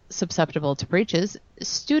 all susceptible to breaches,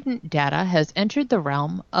 student data has entered the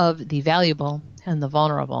realm of the valuable and the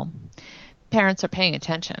vulnerable. Parents are paying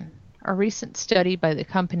attention. A recent study by the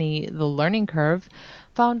company The Learning Curve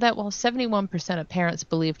found that while 71% of parents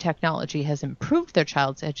believe technology has improved their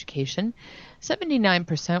child's education,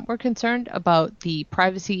 79% were concerned about the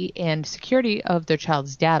privacy and security of their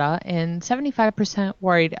child's data, and 75%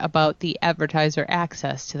 worried about the advertiser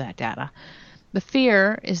access to that data. The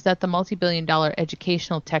fear is that the multi-billion-dollar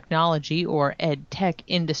educational technology, or ed tech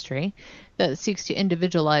industry, that seeks to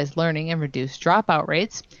individualize learning and reduce dropout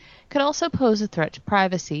rates could also pose a threat to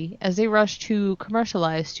privacy as they rush to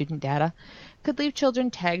commercialize student data, could leave children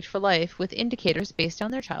tagged for life with indicators based on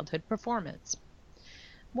their childhood performance.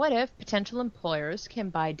 What if potential employers can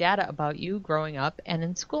buy data about you growing up and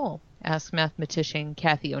in school? Asked mathematician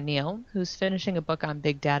Kathy O'Neill, who's finishing a book on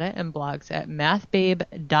big data and blogs at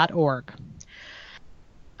mathbabe.org.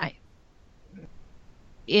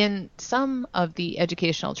 In some of the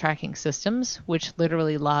educational tracking systems, which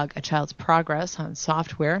literally log a child's progress on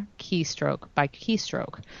software keystroke by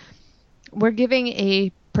keystroke, we're giving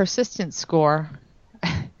a persistence score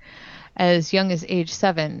as young as age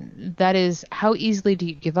 7. That is, how easily do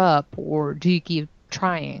you give up, or do you keep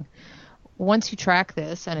trying? Once you track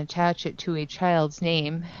this and attach it to a child's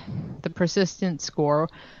name, the persistence score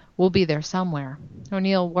will be there somewhere.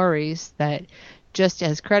 O'Neill worries that just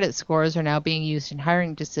as credit scores are now being used in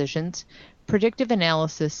hiring decisions, predictive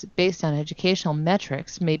analysis based on educational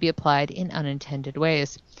metrics may be applied in unintended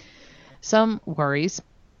ways. Some worries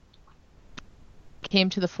came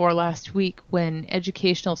to the fore last week when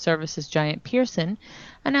educational services giant Pearson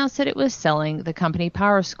announced that it was selling the company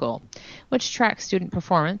PowerSchool, which tracks student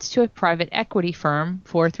performance, to a private equity firm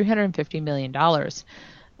for $350 million.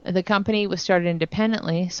 The company was started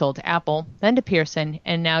independently, sold to Apple, then to Pearson,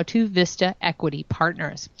 and now to Vista Equity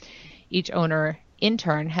Partners. Each owner, in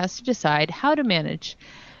turn, has to decide how to manage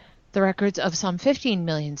the records of some 15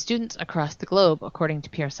 million students across the globe, according to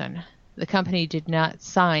Pearson. The company did not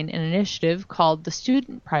sign an initiative called the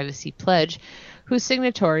Student Privacy Pledge, whose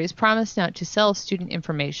signatories promised not to sell student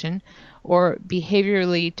information or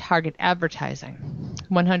behaviorally target advertising.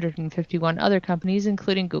 151 other companies,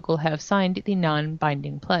 including Google, have signed the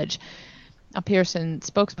non-binding pledge. A Pearson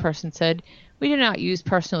spokesperson said, "We do not use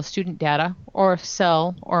personal student data or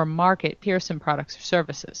sell or market Pearson products or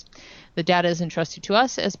services. The data is entrusted to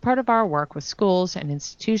us as part of our work with schools and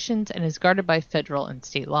institutions and is guarded by federal and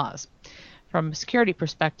state laws." From a security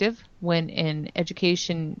perspective, when an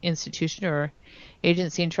education institution or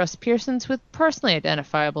agency entrusts Pearsons with personally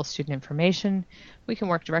identifiable student information, we can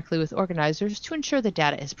work directly with organizers to ensure the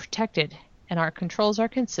data is protected and our controls are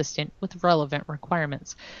consistent with relevant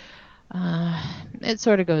requirements. It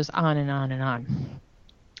sort of goes on and on and on.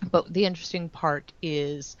 But the interesting part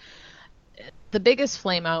is the biggest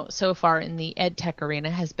flameout so far in the ed tech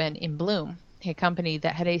arena has been in Bloom, a company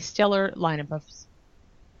that had a stellar lineup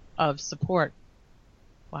of support.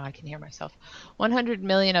 Wow, I can hear myself. 100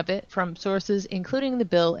 million of it from sources including the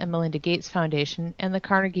Bill and Melinda Gates Foundation and the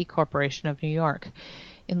Carnegie Corporation of New York.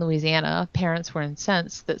 In Louisiana, parents were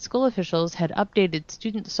incensed that school officials had updated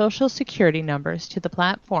student social security numbers to the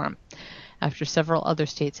platform. After several other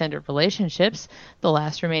states ended relationships, the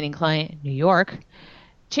last remaining client, New York,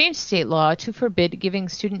 changed state law to forbid giving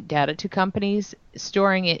student data to companies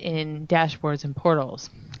storing it in dashboards and portals.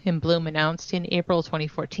 Bloom announced in April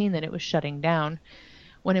 2014 that it was shutting down.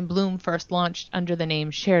 When Bloom first launched under the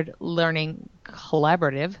name Shared Learning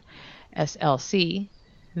Collaborative, SLC,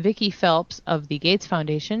 Vicki Phelps of the Gates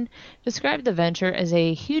Foundation described the venture as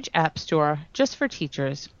a huge app store just for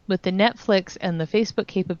teachers, with the Netflix and the Facebook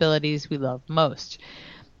capabilities we love most.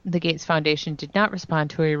 The Gates Foundation did not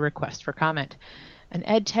respond to a request for comment. An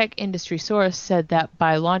EdTech industry source said that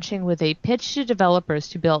by launching with a pitch to developers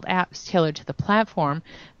to build apps tailored to the platform,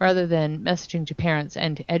 rather than messaging to parents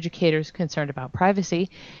and to educators concerned about privacy,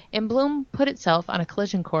 Bloom put itself on a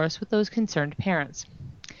collision course with those concerned parents.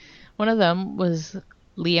 One of them was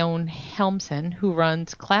Leon Helmsen, who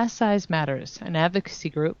runs Class Size Matters, an advocacy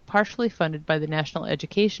group partially funded by the National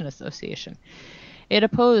Education Association. It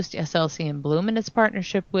opposed SLC and Bloom in its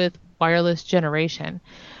partnership with Wireless Generation,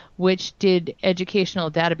 which did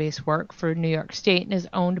educational database work for New York State and is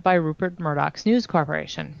owned by Rupert Murdoch's News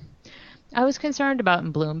Corporation. I was concerned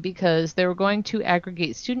about Bloom because they were going to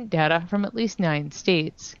aggregate student data from at least 9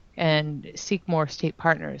 states and seek more state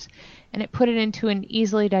partners, and it put it into an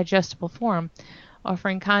easily digestible form,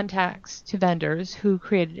 offering contacts to vendors who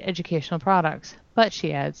created educational products. But,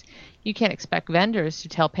 she adds, you can't expect vendors to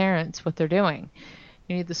tell parents what they're doing.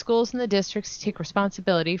 You need the schools and the districts to take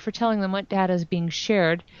responsibility for telling them what data is being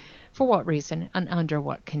shared, for what reason, and under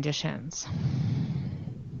what conditions.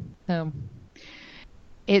 So,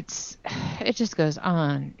 it just goes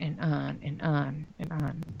on and on and on and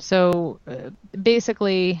on. So,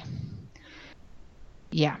 basically,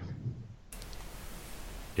 yeah.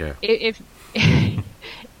 Yeah.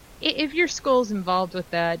 If your school's involved with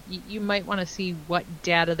that, you might want to see what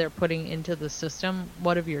data they're putting into the system.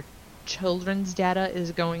 What of your children's data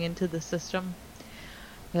is going into the system?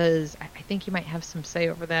 Because I think you might have some say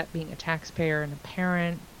over that, being a taxpayer and a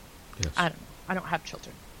parent. Yes. I don't have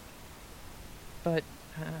children, but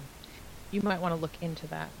you might want to look into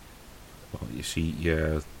that. Well, you see,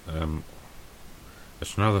 yeah,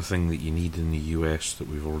 it's another thing that you need in the US that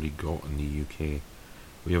we've already got in the UK.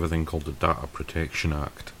 We have a thing called the Data Protection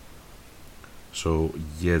Act. So,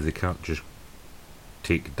 yeah, they can't just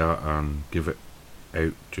take data and give it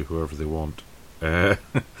out to whoever they want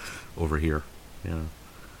over here. Yeah,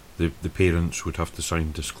 the parents would have to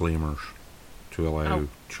sign disclaimers to allow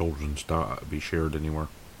children's data to be shared anywhere.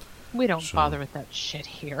 We don't bother with that shit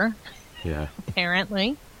here. Yeah.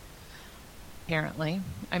 Apparently.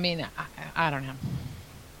 I mean, I don't know.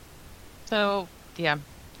 So, yeah.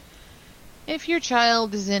 If your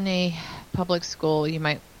child is in a public school, you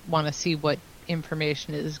might want to see what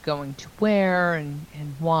information is going to where and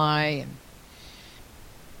why, and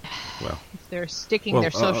well, if they're sticking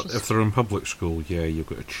their social... if they're in public school, yeah, you've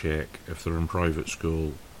got to check. If they're in private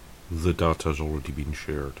school, the data's already been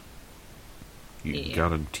shared. You can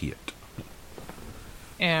guarantee it.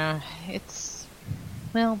 Yeah, it's...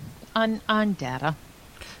 Well, on data.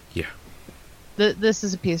 Yeah. This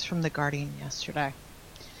is a piece from The Guardian yesterday.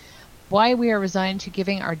 Why we are resigned to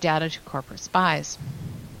giving our data to corporate spies.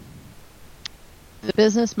 The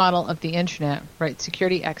business model of the internet, writes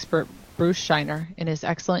security expert Bruce Shiner in his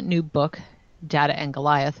excellent new book, Data and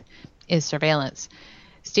Goliath, is surveillance.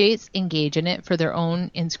 States engage in it for their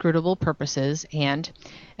own inscrutable purposes, and,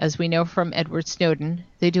 as we know from Edward Snowden,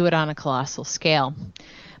 they do it on a colossal scale.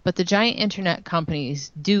 But the giant internet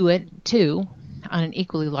companies do it, too, on an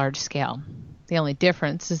equally large scale. The only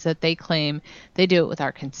difference is that they claim they do it with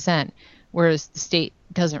our consent, whereas the state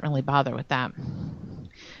doesn't really bother with that.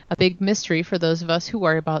 A big mystery for those of us who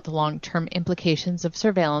worry about the long-term implications of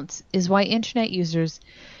surveillance is why internet users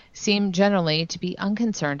seem generally to be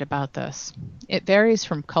unconcerned about this. It varies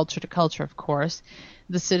from culture to culture, of course.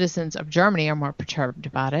 The citizens of Germany are more perturbed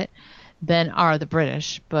about it than are the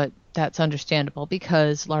British, but that's understandable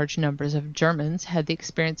because large numbers of Germans had the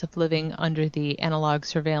experience of living under the analog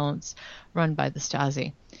surveillance run by the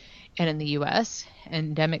Stasi. And in the U.S.,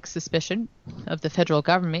 endemic suspicion of the federal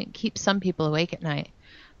government keeps some people awake at night.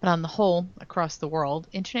 But on the whole, across the world,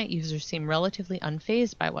 internet users seem relatively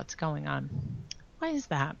unfazed by what's going on. Why is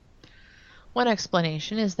that? One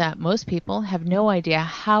explanation is that most people have no idea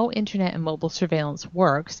how internet and mobile surveillance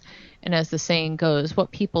works, and as the saying goes,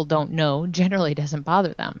 what people don't know generally doesn't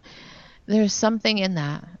bother them. There's something in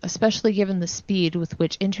that, especially given the speed with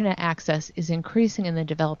which internet access is increasing in the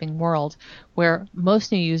developing world, where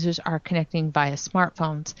most new users are connecting via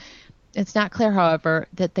smartphones. It's not clear, however,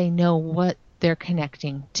 that they know what they're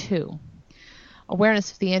connecting to.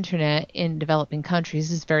 Awareness of the internet in developing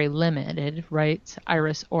countries is very limited, writes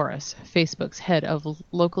Iris Oris, Facebook's head of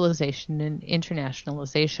localization and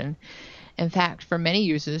internationalization. In fact, for many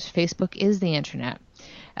users, Facebook is the internet,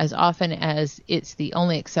 as often as it's the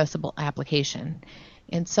only accessible application.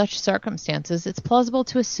 In such circumstances, it's plausible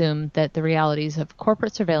to assume that the realities of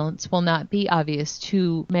corporate surveillance will not be obvious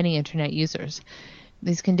to many internet users.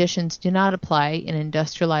 These conditions do not apply in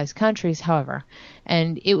industrialized countries, however,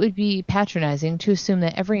 and it would be patronizing to assume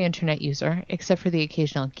that every internet user, except for the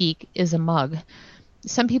occasional geek, is a mug.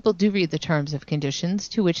 Some people do read the terms of conditions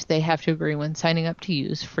to which they have to agree when signing up to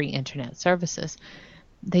use free internet services.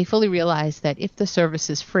 They fully realize that if the service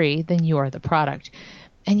is free, then you are the product,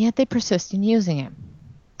 and yet they persist in using it.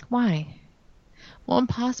 Why? One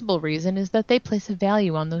possible reason is that they place a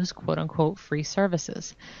value on those quote-unquote free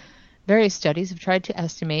services. Various studies have tried to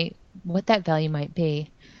estimate what that value might be.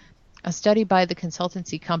 A study by the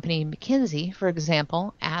consultancy company McKinsey, for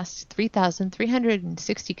example, asked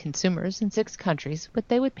 3,360 consumers in 6 countries what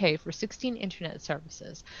they would pay for 16 internet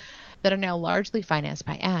services that are now largely financed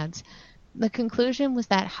by ads. The conclusion was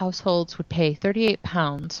that households would pay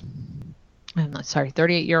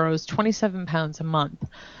 €38, 27 pounds a month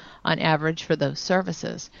on average for those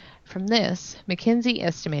services. From this, McKinsey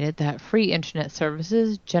estimated that free internet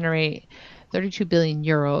services generate €32 billion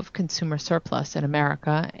of consumer surplus in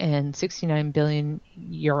America and €69 billion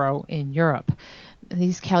in Europe.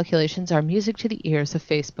 These calculations are music to the ears of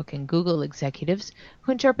Facebook and Google executives,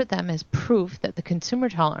 who interpret them as proof that the consumer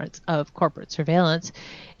tolerance of corporate surveillance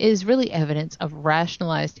is really evidence of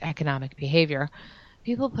rationalized economic behavior.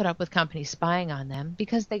 People put up with companies spying on them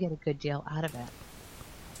because they get a good deal out of it.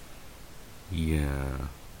 Yeah.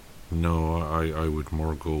 No, I would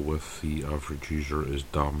more go with the average user is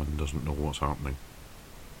dumb and doesn't know what's happening.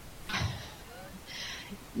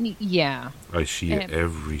 Yeah. I see it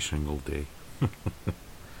every single day.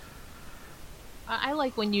 I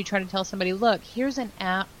like when you try to tell somebody, look, here's an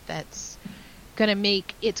app that's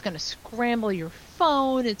it's going to scramble your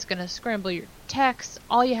phone, it's going to scramble your text.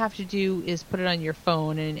 All you have to do is put it on your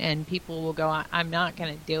phone and people will go, I'm not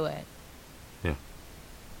going to do it. Yeah.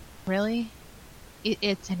 Really?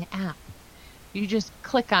 It's an app. You just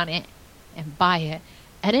click on it and buy it,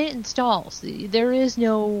 and it installs. There is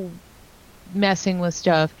no messing with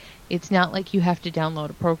stuff. It's not like you have to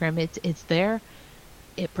download a program. It's there.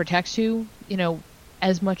 It protects you,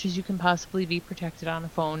 as much as you can possibly be protected on a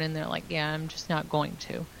phone, and they're like, yeah, I'm just not going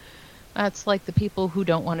to. That's like the people who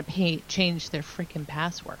don't want to change their freaking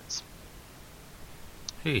passwords.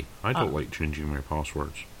 Hey, I don't like changing my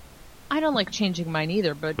passwords. I don't like changing mine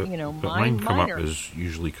either, but mine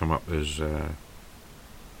usually come up as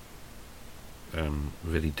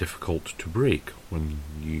very difficult to break when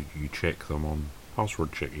you check them on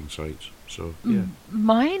password checking sites. So yeah,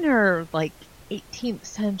 mine are like 18th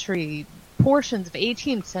century portions of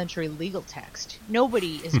 18th century legal text.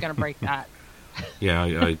 Nobody is going to break that.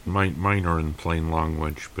 Yeah, mine are in plain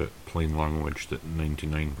language, but plain language that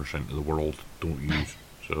 99% of the world don't use.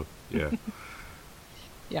 So yeah,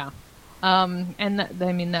 yeah.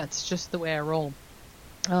 That's just the way I roll.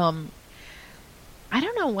 I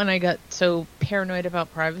don't know when I got so paranoid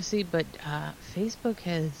about privacy, but Facebook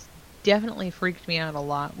has definitely freaked me out a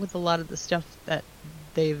lot with a lot of the stuff that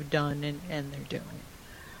they've done and they're doing.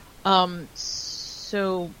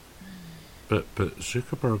 So. But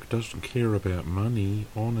Zuckerberg doesn't care about money,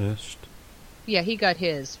 honest. Yeah, he got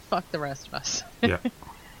his. Fuck the rest of us. Yeah.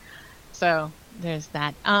 So there's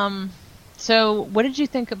that. So, what did you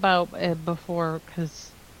think about before?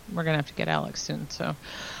 Because we're gonna have to get Alex soon. So,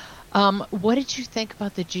 what did you think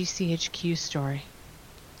about the GCHQ story?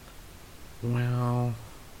 Well,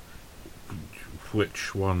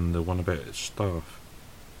 which one? The one about its staff?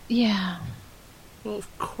 Yeah. Well,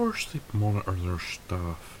 of course they monitor their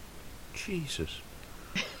staff. Jesus.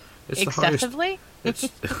 It's excessively? The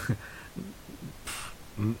highest,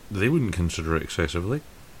 they wouldn't consider it excessively.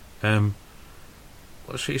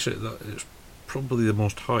 Let's face it, that it's probably the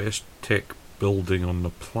most highest tech building on the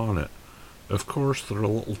planet. Of course, they're a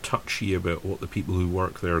little touchy about what the people who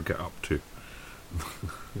work there get up to.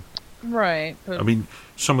 Right. I mean,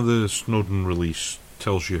 some of the Snowden release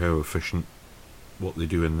tells you how efficient what they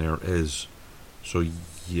do in there is. So,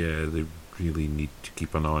 yeah, they really need to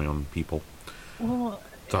keep an eye on people. Well,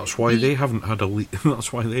 that's why they haven't had a leak.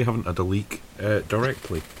 That's why they haven't had a leak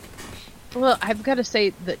directly. Well, I've got to say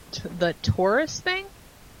that the tourist thing,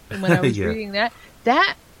 when I was reading that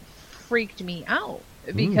freaked me out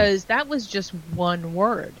because that was just one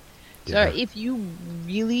word. So if you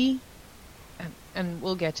really, and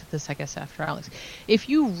we'll get to this, I guess, after Alex, if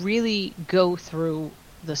you really go through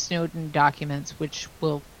the Snowden documents, which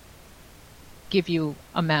will give you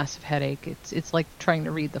a massive headache. It's like trying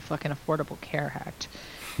to read the fucking Affordable Care Act.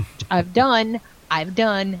 I've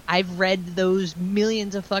read those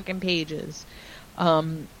millions of fucking pages.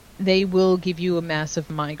 They will give you a massive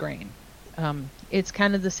migraine. It's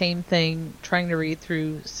kind of the same thing trying to read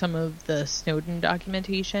through some of the Snowden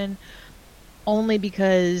documentation, only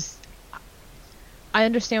because I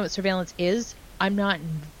understand what surveillance is. I'm not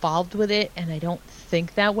involved with it, and I don't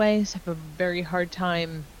think that way, so I have a very hard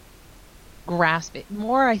time grasping.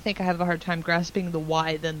 More, I think I have a hard time grasping the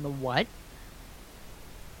why than the what.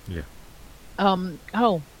 Yeah.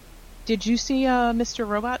 Oh, did you see Mr.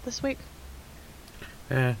 Robot this week?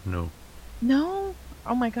 No. No?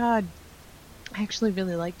 Oh my god. I actually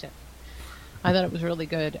really liked it. I thought it was really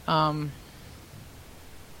good. I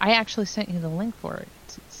actually sent you the link for it.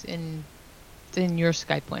 It's in your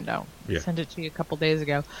Skype window. Yeah. I sent it to you a couple days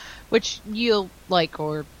ago, which you'll like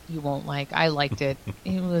or you won't like. I liked it.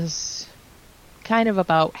 It was kind of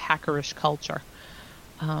about hackerish culture.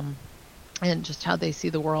 And just how they see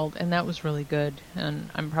the world, and that was really good. And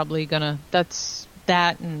I'm probably gonna,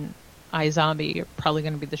 that and iZombie are probably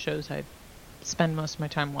gonna be the shows I spend most of my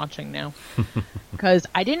time watching now. Because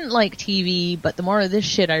I didn't like TV, but the more of this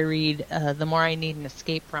shit I read, the more I need an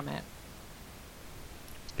escape from it.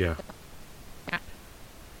 Yeah.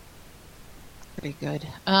 Pretty good.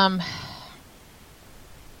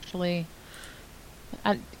 Actually,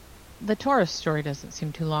 the Taurus story doesn't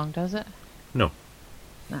seem too long, does it? No.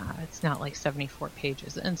 Nah, it's not like 74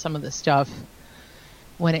 pages. And some of the stuff,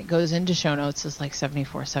 when it goes into show notes, is like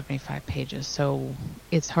 74, 75 pages. So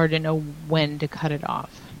it's hard to know when to cut it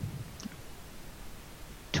off.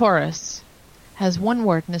 Taurus has one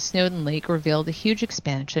word in a Snowden leak revealed a huge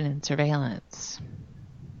expansion in surveillance.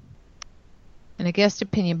 In a guest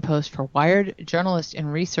opinion post for Wired, journalist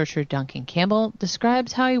and researcher Duncan Campbell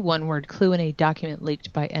describes how a one-word clue in a document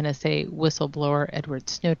leaked by NSA whistleblower Edward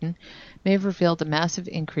Snowden may have revealed a massive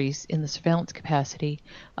increase in the surveillance capacity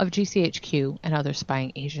of GCHQ and other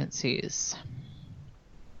spying agencies.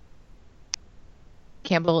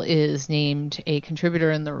 Campbell is named a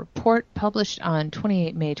contributor in the report published on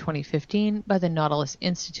 28 May 2015 by the Nautilus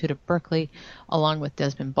Institute of Berkeley, along with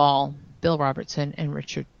Desmond Ball, Bill Robertson, and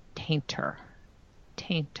Richard Tainter.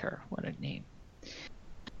 What a name.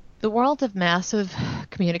 The world of massive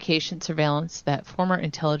communication surveillance that former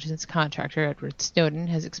intelligence contractor Edward Snowden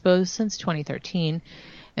has exposed since 2013,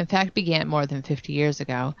 in fact began more than 50 years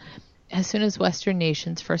ago, as soon as Western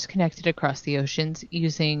nations first connected across the oceans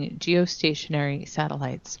using geostationary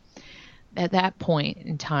satellites. At that point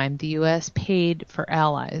in time, the U.S. paid for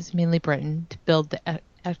allies, mainly Britain, to build the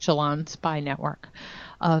Echelon spy network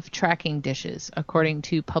of tracking dishes, according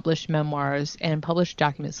to published memoirs and published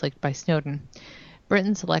documents leaked by Snowden.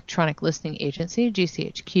 Britain's electronic listening agency,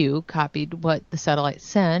 GCHQ, copied what the satellite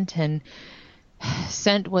sent and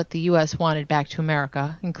sent what the U.S. wanted back to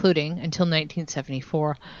America, including, until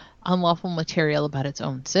 1974, unlawful material about its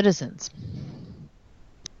own citizens.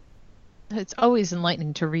 It's always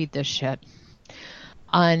enlightening to read this shit.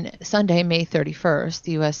 On Sunday, May 31st,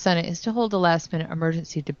 the U.S. Senate is to hold a last-minute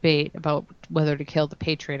emergency debate about whether to kill the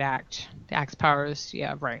Patriot Act. The Act's powers,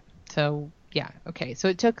 yeah, right. So, yeah, okay. So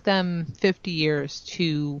it took them 50 years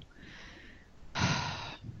to...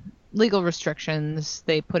 legal restrictions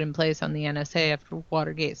they put in place on the NSA after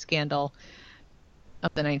Watergate scandal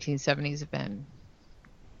of the 1970s have been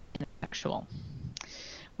ineffectual.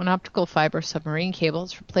 When optical fiber submarine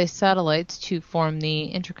cables replaced satellites to form the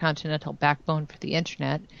intercontinental backbone for the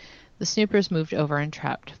Internet, the snoopers moved over and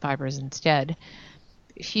trapped fibers instead.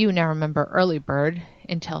 Few now remember Early Bird,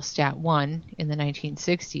 Intelsat 1 in the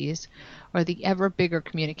 1960s, or the ever bigger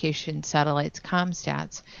communication satellites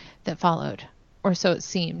Comstats that followed, or so it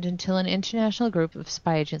seemed, until an international group of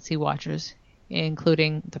spy agency watchers,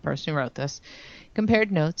 including the person who wrote this,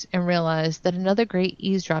 compared notes and realized that another great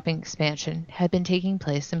eavesdropping expansion had been taking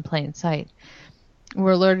place in plain sight. We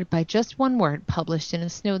were alerted by just one word published in a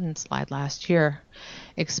Snowden slide last year,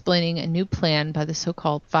 explaining a new plan by the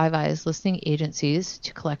so-called Five Eyes listening agencies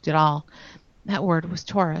to collect it all. That word was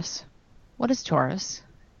Taurus. What is Taurus?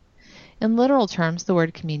 In literal terms, the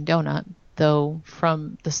word can mean donut, though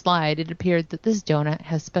from the slide it appeared that this donut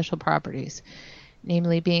has special properties,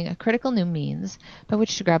 namely being a critical new means by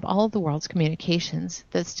which to grab all of the world's communications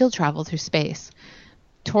that still travel through space.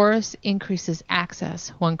 Taurus increases access,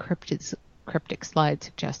 one cryptic slide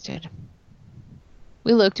suggested.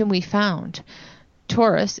 We looked and we found.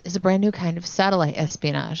 Taurus is a brand new kind of satellite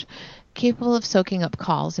espionage, capable of soaking up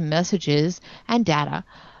calls and messages and data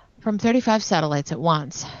from 35 satellites at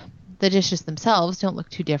once. The dishes themselves don't look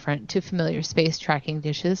too different to familiar space tracking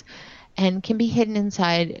dishes and can be hidden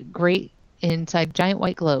inside giant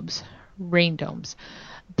white globes, rain domes.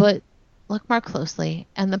 But look more closely,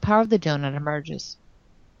 and the power of the donut emerges.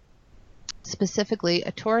 Specifically,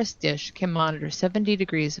 a torus dish can monitor 70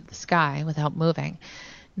 degrees of the sky without moving.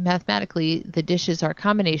 Mathematically, the dishes are a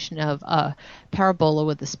combination of a parabola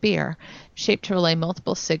with a spear, shaped to relay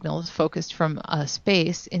multiple signals focused from a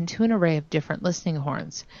space into an array of different listening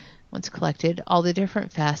horns. Once collected, all the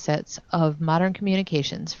different facets of modern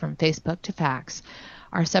communications, from Facebook to fax,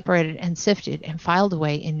 are separated and sifted and filed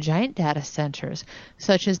away in giant data centers,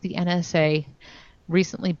 such as the NSA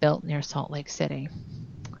recently built near Salt Lake City.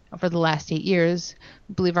 Over the last 8 years,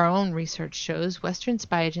 we believe our own research shows Western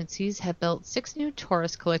spy agencies have built 6 new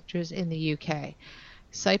torus collectors in the UK,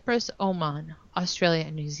 Cyprus, Oman, Australia,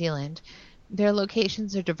 and New Zealand. Their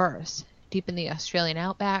locations are diverse, deep in the Australian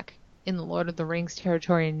outback, in the Lord of the Rings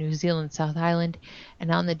territory in New Zealand South Island,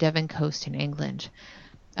 and on the Devon coast in England.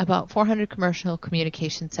 About 400 commercial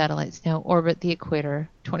communication satellites now orbit the equator,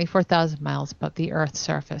 24,000 miles above the Earth's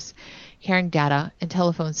surface, carrying data and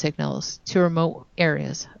telephone signals to remote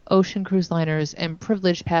areas, ocean cruise liners, and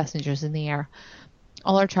privileged passengers in the air.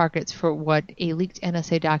 All are targets for what a leaked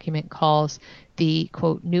NSA document calls the,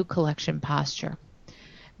 quote, new collection posture.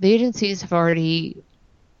 The agencies already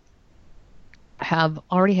have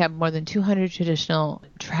more than 200 traditional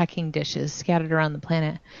tracking dishes scattered around the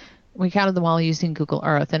planet. We counted them all using Google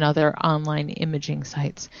Earth and other online imaging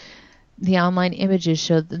sites. The online images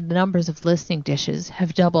show that the numbers of listening dishes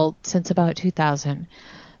have doubled since about 2000.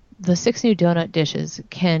 The 6 new donut dishes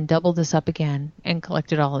can double this up again, and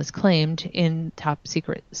collect it all as claimed in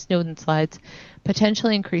top-secret Snowden slides,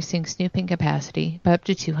 potentially increasing snooping capacity by up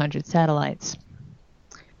to 200 satellites.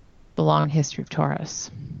 The long history of Taurus.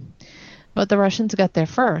 But the Russians got there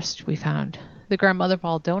first, we found. The grandmother of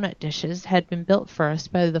all donut dishes had been built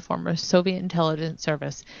first by the former Soviet intelligence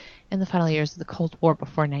service in the final years of the Cold War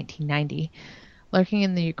before 1990. Lurking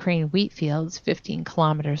in the Ukraine wheat fields 15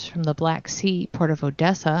 kilometers from the Black Sea port of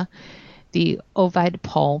Odessa, the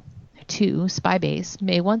Ovidpol 2 spy base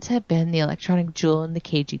may once have been the electronic jewel in the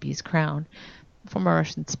KGB's crown. Former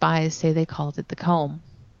Russian spies say they called it the comb.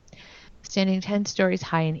 Standing 10 stories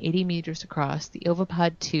high and 80 meters across, the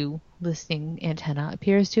Ovipod 2 listening antenna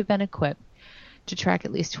appears to have been equipped to track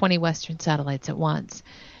at least 20 Western satellites at once.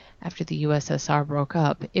 After the USSR broke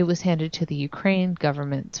up, it was handed to the Ukraine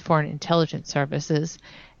government's Foreign Intelligence Services,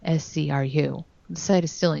 SCRU. The site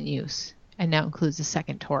is still in use, and now includes a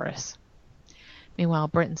second Taurus. Meanwhile,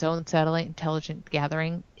 Britain's own satellite intelligence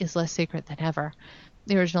gathering is less secret than ever.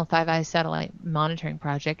 The original Five Eyes satellite monitoring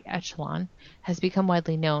project, Echelon, has become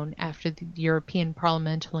widely known after the European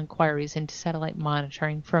parliamentary inquiries into satellite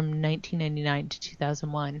monitoring from 1999 to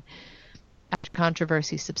 2001. After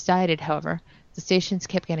controversy subsided, however, the stations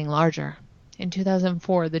kept getting larger. In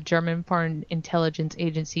 2004, the German Foreign Intelligence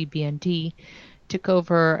Agency BND took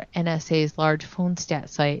over NSA's large phone stat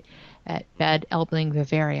site at Bad Elbling,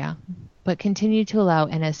 Bavaria, but continued to allow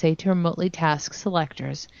NSA to remotely task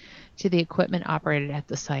selectors to the equipment operated at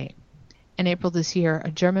the site. In April this year,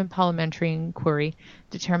 a German parliamentary inquiry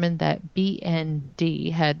determined that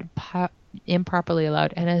BND had improperly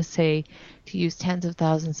allowed NSA to use tens of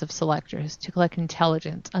thousands of selectors to collect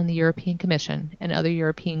intelligence on the European Commission and other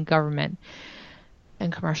European government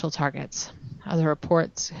and commercial targets. Other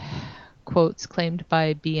reports, quotes claimed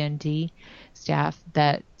by BND staff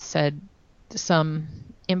that said some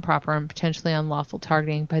improper and potentially unlawful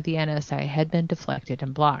targeting by the NSA had been deflected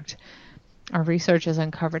and blocked. Our research has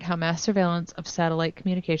uncovered how mass surveillance of satellite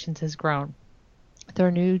communications has grown. There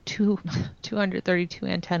are new 232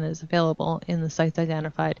 antennas available in the sites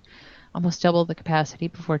identified, almost double the capacity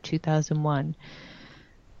before 2001.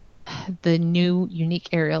 The new unique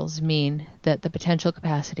aerials mean that the potential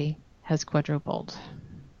capacity has quadrupled.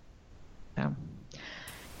 So.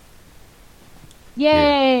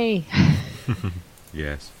 Yay!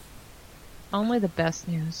 Yes. Only the best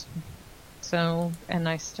news. So, and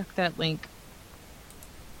I stuck that link.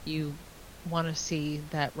 You want to see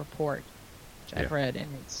that report, which I've read, and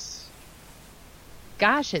it's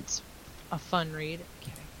a fun read.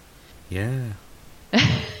 Okay. Yeah.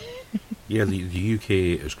 Yeah, the UK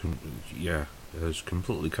is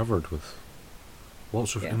completely covered with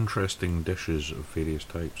lots of interesting dishes of various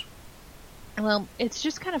types. Well, it's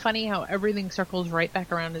just kind of funny how everything circles right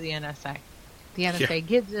back around to the NSA. The NSA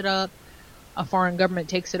gives it up, a foreign government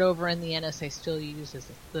takes it over, and the NSA still uses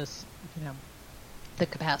this, the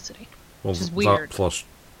capacity. Well, which is weird. That plus,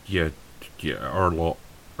 our lot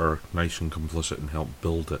are nice and complicit and help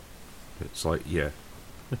build it. It's like,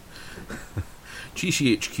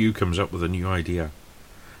 GCHQ comes up with a new idea.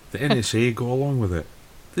 The NSA go along with it.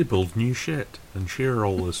 They build new shit and share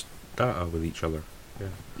all this data with each other.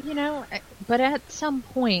 Yeah. But at some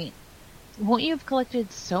point, Won't you have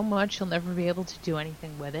collected so much you'll never be able to do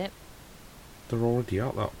anything with it? They're already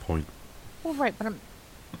at that point. Well, right, but I'm...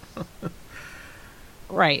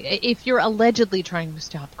 Right, if you're allegedly trying to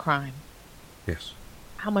stop crime, Yes.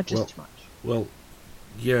 how much is too much? Well,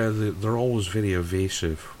 yeah, they're always very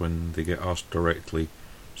evasive when they get asked directly,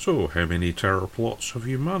 so how many terror plots have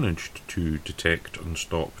you managed to detect and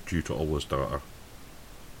stop due to all this data?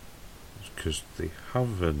 Because they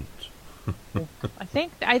haven't. I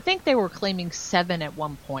think they were claiming 7 at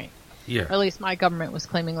one point. Yeah. Or at least my government was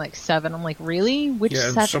claiming like 7. I'm like, really? Which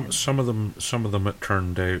yeah, 7? And some of them it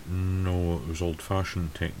turned out no, it was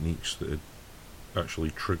old-fashioned techniques that had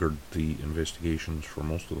actually triggered the investigations for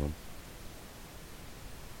most of them.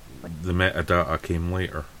 The metadata came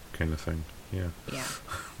later, kind of thing. Yeah. Yeah.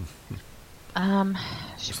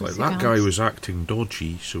 It's like that guy was acting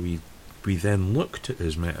dodgy, so we then looked at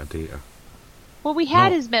his metadata. Well, we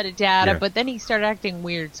had his metadata, Yeah. but then he started acting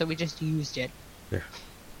weird, so we just used it. Yeah.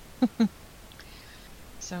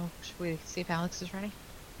 So, should we see if Alex is ready?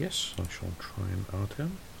 Yes, I shall try and add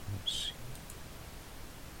him. Let's see.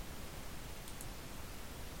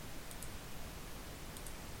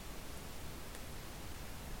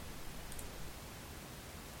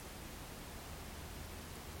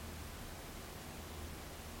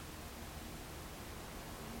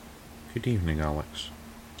 Good evening, Alex.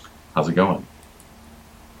 How's it going?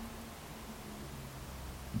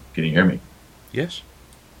 Can you hear me? Yes?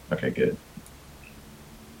 Okay, good.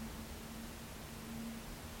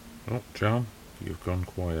 Oh, John, you've gone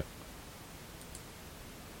quiet.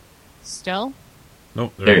 Still?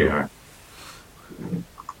 No, There you you go. are.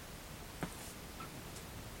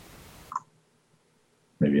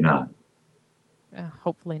 Maybe not.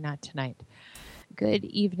 Hopefully not tonight. Good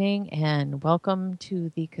evening and welcome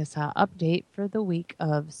to the CASA update for the week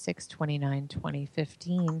of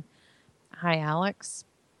 6/29/2015. Hi, Alex.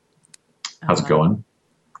 How's it going?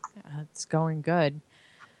 It's going good.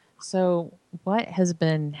 So, what has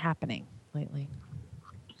been happening lately?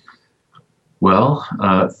 Well,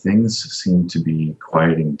 things seem to be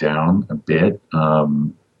quieting down a bit.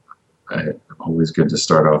 Always good to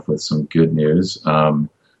start off with some good news.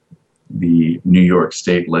 The New York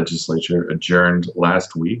State Legislature adjourned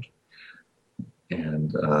last week,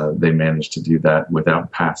 and they managed to do that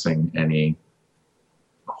without passing any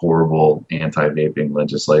horrible anti-vaping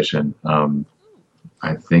legislation.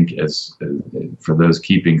 I think as for those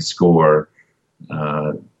keeping score,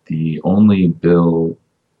 the only bill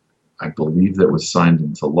I believe that was signed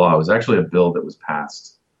into law was actually a bill that was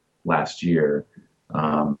passed last year,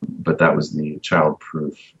 but that was the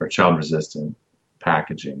child-proof or child-resistant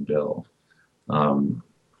packaging bill. And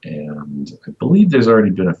I believe there's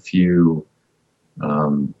already been a few,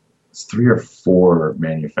 3 or 4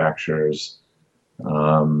 manufacturers,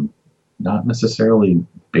 not necessarily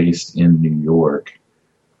based in New York,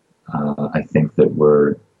 I think that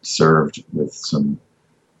were served with some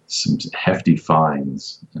hefty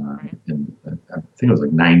fines, and I think it was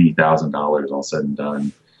like $90,000 all said and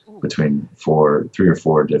done between 3 or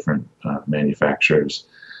 4 different manufacturers.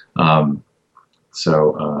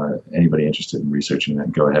 So anybody interested in researching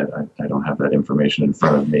that, go ahead. I don't have that information in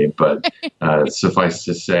front of me, but suffice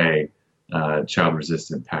to say,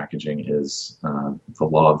 child-resistant packaging is the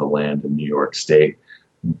law of the land in New York State,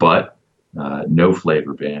 but no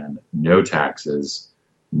flavor ban, no taxes,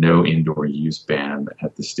 no indoor use ban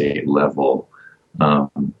at the state level,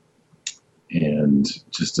 and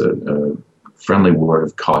just a friendly word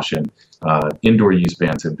of caution. Indoor use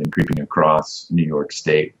bans have been creeping across New York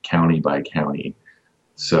State, county by county.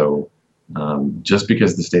 So just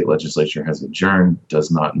because the state legislature has adjourned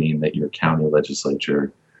does not mean that your county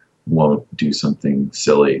legislature won't do something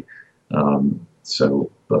silly.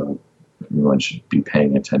 So everyone should be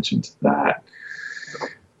paying attention to that.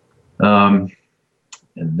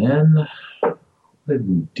 And then what did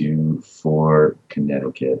we do for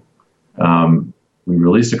Connecticut? We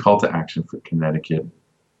released a call to action for Connecticut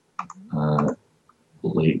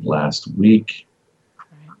late last week.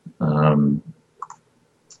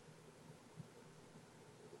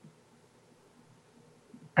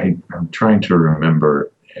 I'm trying to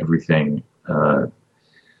remember everything. There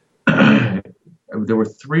were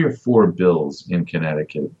 3 or 4 bills in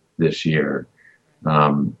Connecticut this year.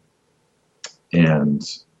 And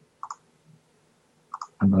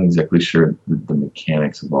I'm not exactly sure the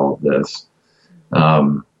mechanics of all of this.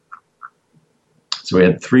 So we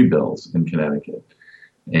had 3 bills in Connecticut.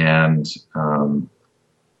 And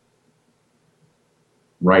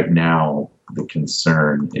right now, the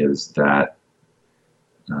concern is that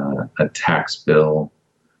a tax bill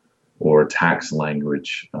or tax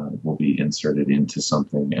language will be inserted into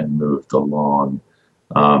something and moved along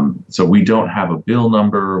So we don't have a bill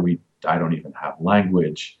number. I don't even have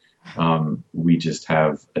language. We just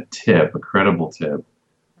have a tip, a credible tip,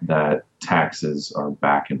 that taxes are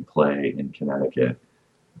back in play in Connecticut.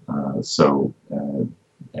 So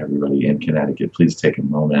everybody in Connecticut, please take a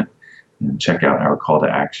moment and check out our call to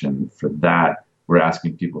action for that. We're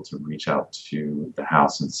asking people to reach out to the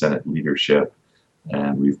House and Senate leadership,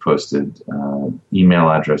 and we've posted email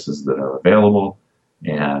addresses that are available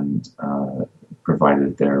and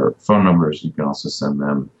provided their phone numbers. You can also send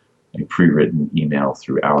them a pre-written email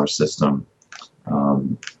through our system.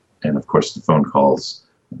 And of course, the phone calls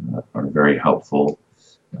are very helpful.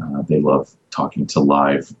 They love talking to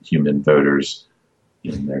live human voters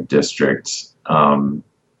in their districts.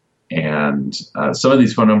 And some of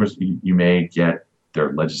these phone numbers, you may get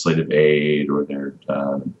their legislative aide or their,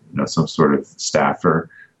 some sort of staffer.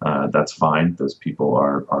 That's fine. Those people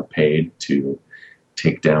are paid to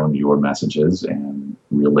take down your messages and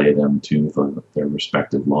relay them to their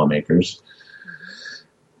respective lawmakers.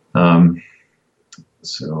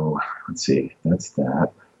 So let's see, that's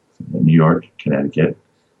that. New York, Connecticut.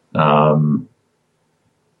 I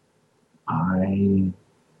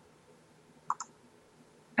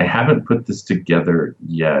haven't put this together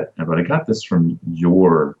yet, but I got this from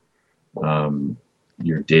your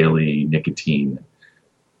daily nicotine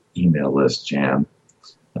email list, Jan.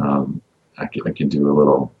 I can do a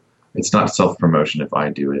little. It's not self-promotion if I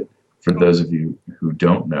do it. For those of you who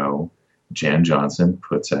don't know, Jan Johnson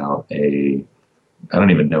puts out I don't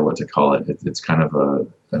even know what to call it. It's kind of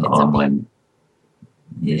an online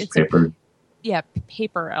newspaper.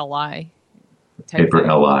 Paper LI. Paper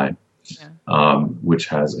LI. Yeah. Which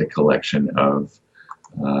has a collection of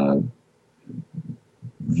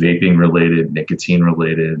vaping-related,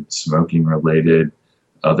 nicotine-related, smoking-related,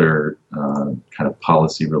 other kind of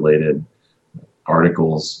policy-related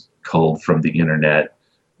articles culled from the internet.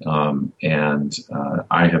 And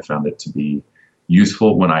I have found it to be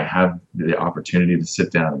useful when I have the opportunity to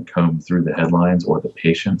sit down and comb through the headlines or the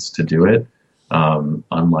patience to do it.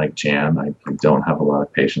 Unlike Jan, I don't have a lot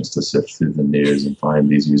of patience to sift through the news and find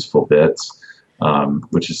these useful bits,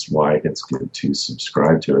 which is why it's good to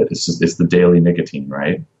subscribe to it. It's the Daily Nicotine,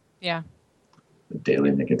 right? Yeah. The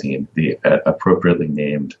Daily Nicotine, the appropriately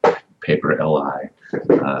named Paper LI,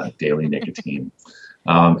 Daily Nicotine.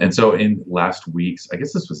 And so in last week's, I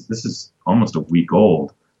guess this is almost a week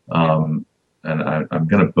old, and I'm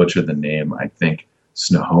going to butcher the name. I think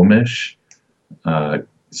Snohomish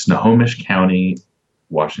County,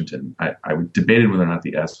 Washington. I debated whether or not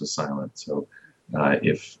the S was silent. So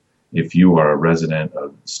if you are a resident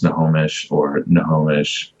of Snohomish or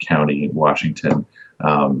Snohomish County, Washington,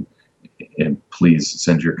 and please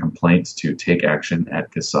send your complaints to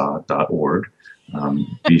takeaction@CASA.org.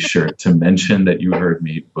 Be sure to mention that you heard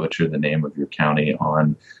me butcher the name of your county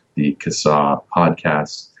on the CASA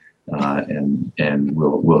podcast, and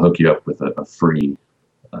we'll hook you up with a free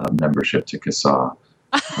membership to CASA.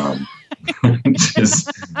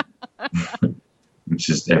 Which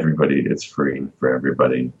is everybody. It's free for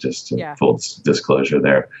everybody. Just to full disclosure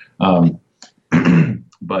there.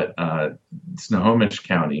 But Snohomish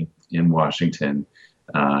County in Washington,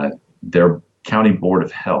 their county board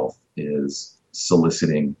of health is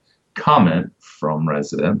soliciting comment from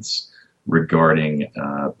residents regarding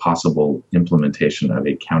possible implementation of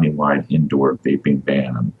a countywide indoor vaping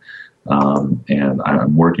ban. And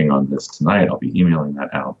I'm working on this tonight. I'll be emailing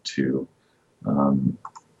that out to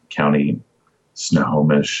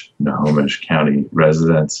Snohomish County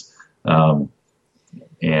residents.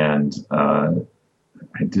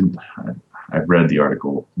 I read the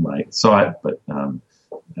article when I saw it, but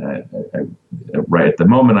right at the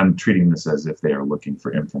moment, I'm treating this as if they are looking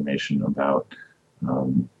for information about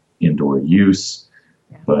indoor use.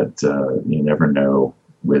 Yeah. But you never know.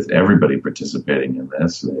 With everybody participating in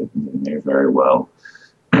this, they may very well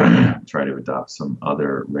try to adopt some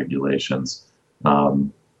other regulations.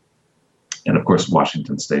 And of course,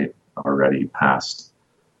 Washington State already passed.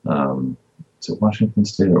 Is it Washington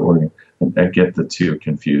State or Oregon? I get the two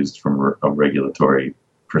confused from a regulatory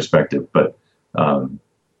perspective, but I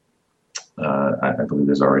believe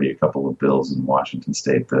there's already a couple of bills in Washington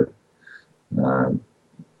State that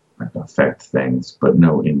affect things, but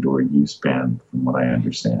no indoor use ban, from what I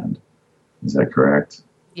understand. Is that correct?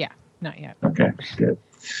 Yeah, not yet. Okay, good.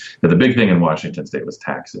 But the big thing in Washington State was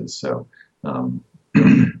taxes. So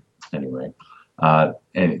anyway,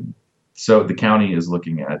 and so the county is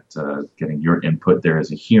looking at getting your input. There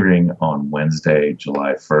is a hearing on Wednesday,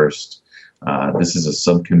 July 1st. This is a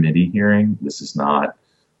subcommittee hearing. This is not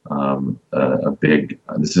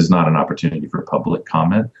this is not an opportunity for public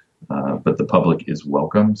comment. But the public is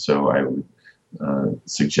welcome, so I would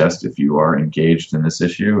suggest if you are engaged in this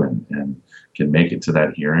issue and can make it to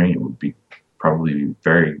that hearing, it would be probably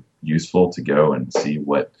very useful to go and see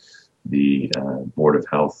what the Board of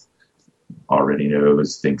Health already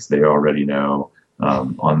knows, thinks they already know,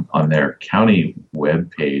 on their county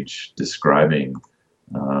webpage describing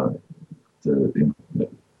the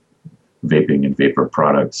vaping and vapor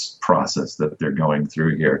products process that they're going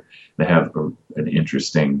through here. They have an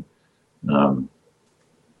interesting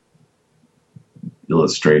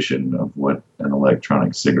illustration of what an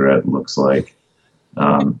electronic cigarette looks like.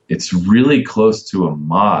 It's really close to a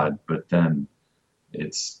mod, but then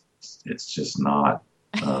it's just not.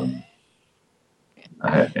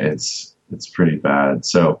 It's pretty bad.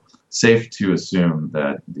 So safe to assume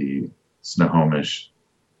that the Snohomish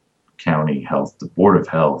County Health, the Board of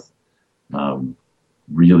Health,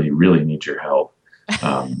 really, really need your help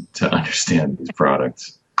to understand these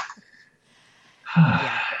products.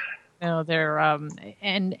 Yeah. No, they're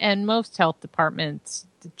and most health departments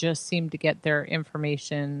just seem to get their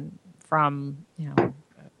information from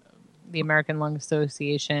the American Lung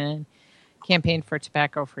Association, Campaign for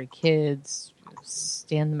Tobacco-Free Kids,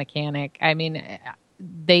 Stan the Mechanic. I mean,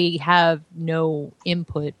 they have no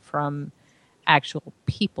input from actual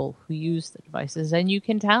people who use the devices, and you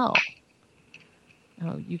can tell.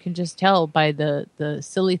 You can just tell by the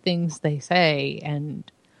silly things they say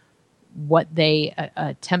and what they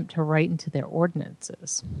attempt to write into their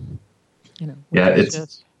ordinances. Yeah,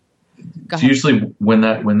 it's usually when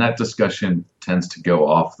that discussion tends to go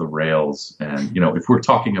off the rails, and if we're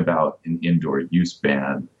talking about an indoor use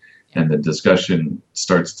ban, and the discussion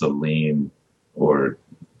starts to lean or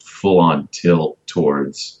full on tilt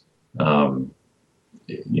towards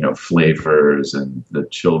flavors, and the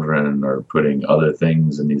children are putting other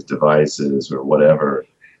things in these devices or whatever.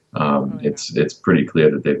 It's pretty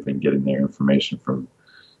clear that they've been getting their information from.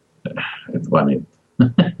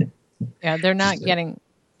 Yeah, they're not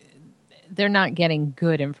getting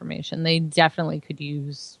good information. They definitely could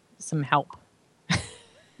use some help.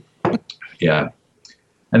 Yeah,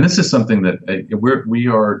 and this is something that we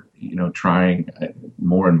are trying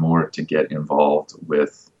more and more to get involved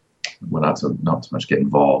with. Well, not so much get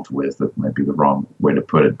involved with. It might be the wrong way to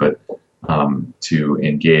put it, but to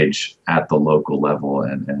engage at the local level,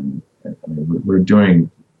 and I mean, we're doing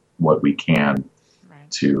what we can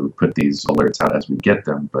to put these alerts out as we get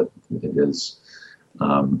them, but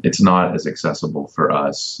it's not as accessible for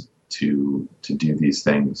us to do these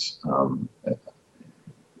things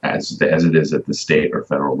as it is at the state or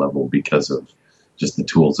federal level because of just the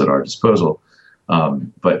tools at our disposal.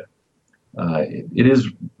 But it is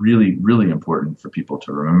really, really important for people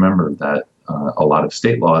to remember that a lot of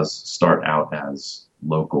state laws start out as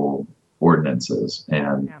local ordinances,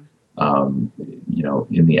 and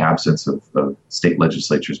in the absence of state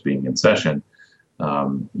legislatures being in session,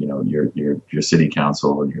 your city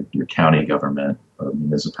council and your county government or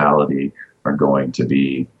municipality are going to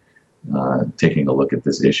be taking a look at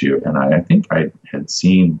this issue. And I think I had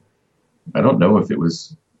seen, I don't know if it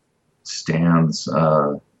was Stan's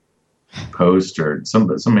post or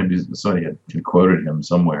somebody had quoted him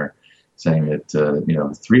somewhere saying that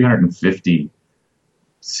 350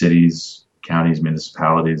 cities, counties,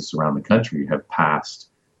 municipalities around the country have passed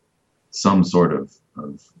some sort of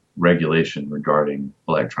regulation regarding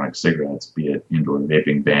electronic cigarettes, be it indoor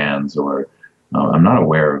vaping bans or I'm not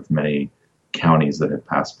aware of many counties that have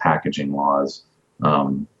passed packaging laws.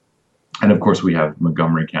 And of course we have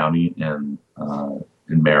Montgomery County in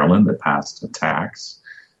Maryland that passed a tax.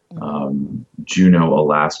 Juneau,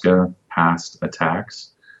 Alaska passed a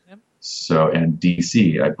tax. Yep. So, and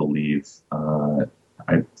DC, I believe,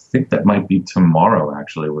 I think that might be tomorrow.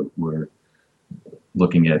 Actually, we're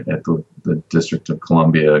looking at the District of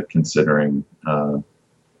Columbia considering a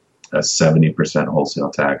 70%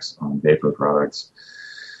 wholesale tax on vapor products.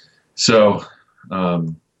 So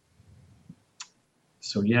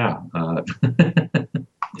yeah.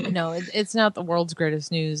 No, it's not the world's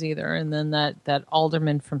greatest news either. And then that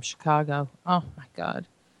alderman from Chicago. Oh my God!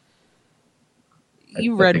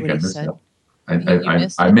 You read what he said.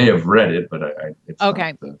 I may have read it, but it's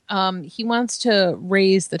okay. He wants to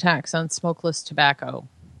raise the tax on smokeless tobacco.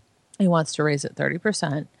 He wants to raise it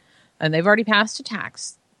 30%, and they've already passed a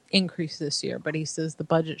tax increase this year. But he says the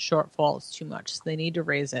budget shortfall is too much, so they need to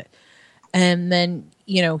raise it. And then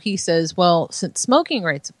he says, well, since smoking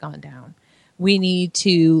rates have gone down, we need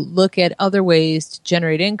to look at other ways to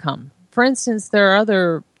generate income. For instance, there are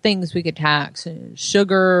other things we could tax: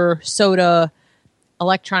 sugar, soda,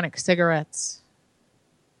 electronic cigarettes.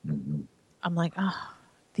 Mm-hmm. I'm like,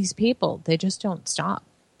 these people, they just don't stop.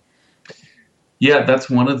 Yeah, that's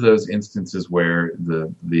one of those instances where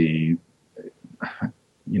the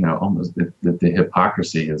almost the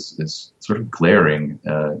hypocrisy is sort of glaring,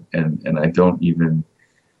 and I don't even.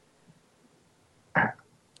 I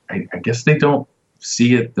guess they don't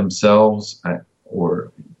see it themselves,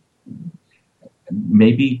 or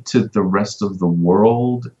maybe to the rest of the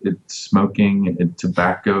world, smoking,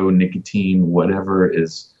 tobacco, nicotine, whatever,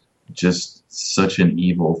 is just such an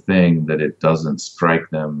evil thing that it doesn't strike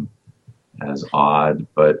them as odd.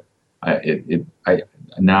 But I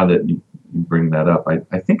now that you bring that up,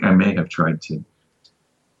 I think I may have tried to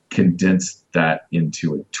condense that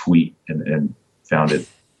into a tweet and found it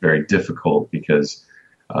very difficult because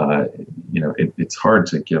it's hard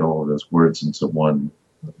to get all of those words into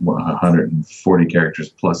 140 characters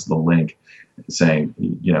plus the link, saying,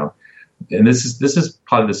 and this is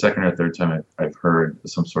probably the second or third time I've heard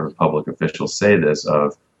some sort of public official say this,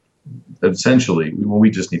 of essentially, well, we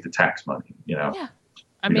just need the tax money, Yeah.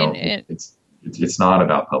 I mean, it's not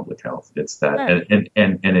about public health. It's that, right.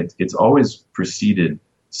 and it's always preceded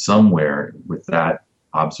somewhere with that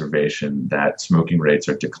observation that smoking rates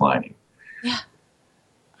are declining. Yeah.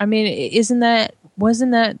 I mean,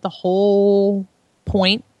 wasn't that the whole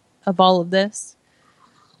point of all of this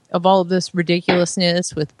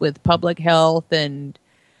ridiculousness with public health and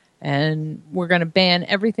we're going to ban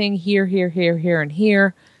everything here, and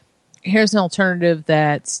here. Here's an alternative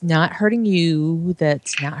that's not hurting you,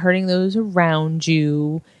 that's not hurting those around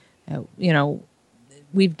you.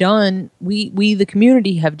 We've done, we the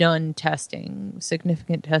community have done testing,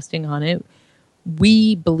 significant testing on it.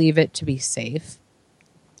 We believe it to be safe.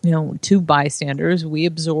 To bystanders, we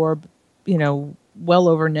absorb, well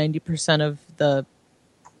over 90% of the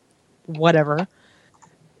whatever.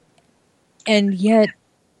 And yet,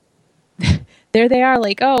 there they are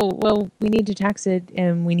like, oh, well, we need to tax it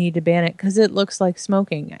and we need to ban it because it looks like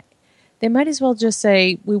smoking. They might as well just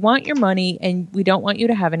say, we want your money and we don't want you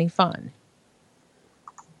to have any fun.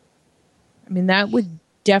 I mean, that would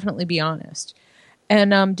definitely be honest.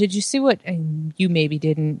 And did you see what, and you maybe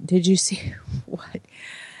didn't, did you see what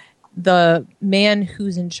the man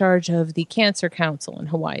who's in charge of the Cancer Council in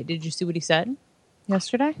Hawaii, did you see what he said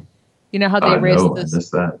yesterday? You know how they raised this? I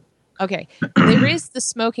missed that. Okay. They raised the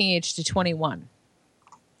smoking age to 21.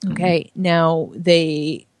 Okay. Mm-hmm. Now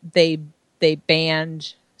they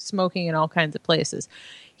banned smoking in all kinds of places.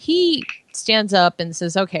 He stands up and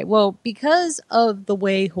says, okay, well, because of the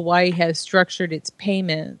way Hawaii has structured its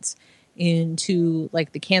payments into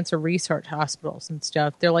like the cancer research hospitals and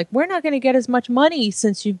stuff, they're like, we're not going to get as much money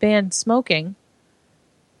since you've banned smoking.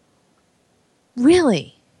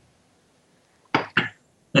 Really?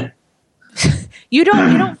 You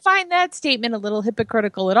don't find that statement a little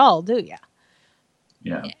hypocritical at all, do you?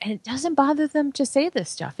 Yeah. And it doesn't bother them to say this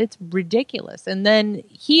stuff. It's ridiculous. And then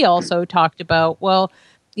he also talked about, well,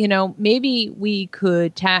 maybe we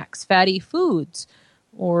could tax fatty foods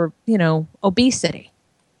or, obesity.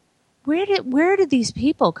 Where did these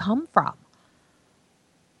people come from?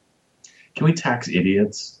 Can we tax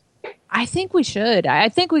idiots? I think we should. I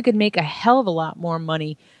think we could make a hell of a lot more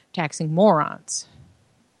money taxing morons.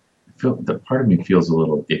 The part of me feels a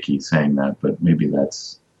little icky saying that, but maybe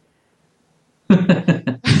that's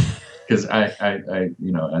because I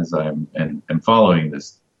as I'm and following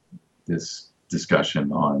this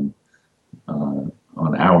discussion on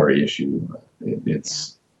our issue,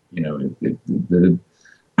 it's the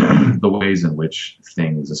ways in which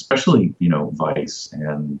things, especially vice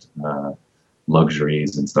and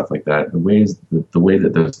luxuries and stuff like that, the way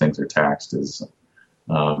that those things are taxed is.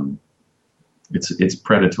 It's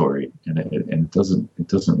predatory and it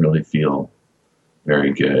doesn't really feel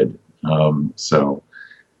very good. So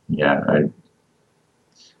yeah,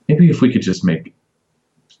 maybe if we could just make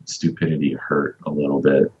stupidity hurt a little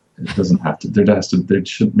bit, it doesn't have to. There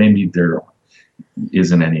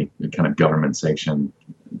isn't any kind of government sanctioned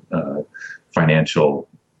financial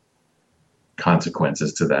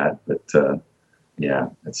consequences to that. But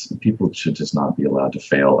people should just not be allowed to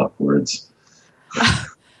fail upwards.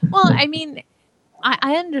 Well, I mean.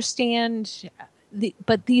 I understand,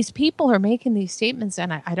 but these people are making these statements,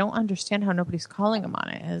 and I don't understand how nobody's calling them on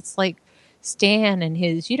it. It's like Stan and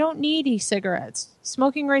his, you don't need e-cigarettes.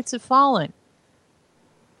 Smoking rates have fallen.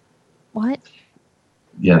 What?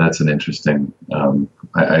 Yeah, that's an interesting...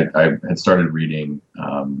 I had started reading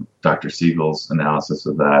Dr. Siegel's analysis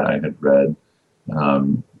of that. I had read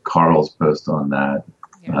Carl's post on that.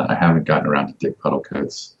 Yeah. I haven't gotten around to Dick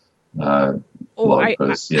Puddlecoat's blog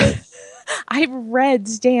post yet. I've read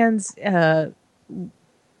Stan's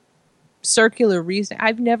circular reason.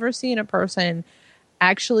 I've never seen a person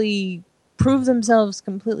actually prove themselves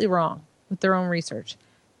completely wrong with their own research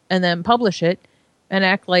and then publish it and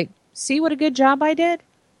act like, see what a good job I did?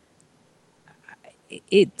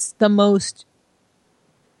 it's the most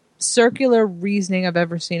circular reasoning I've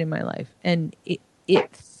ever seen in my life. And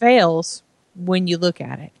it fails when you look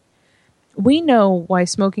at it. We know why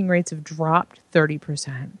smoking rates have dropped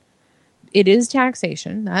 30%. It is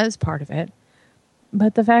taxation. That is part of it.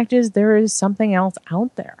 But the fact is there is something else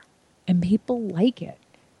out there. And people like it.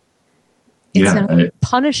 It's not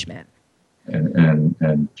punishment.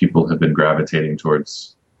 And people have been gravitating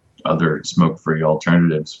towards other smoke-free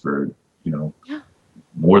alternatives for,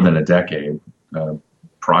 more than a decade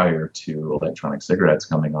prior to electronic cigarettes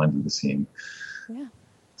coming onto the scene. Yeah.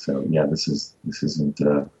 So this isn't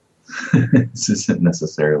this isn't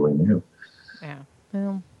necessarily new. Yeah.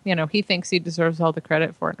 Well, he thinks he deserves all the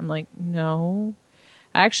credit for it. I'm like, no.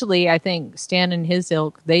 Actually, I think Stan and his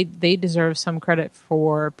ilk, they deserve some credit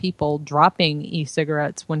for people dropping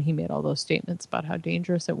e-cigarettes when he made all those statements about how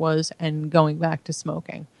dangerous it was and going back to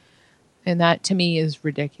smoking. And that, to me, is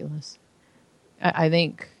ridiculous. I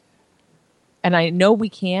think, and I know we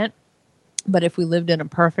can't, but if we lived in a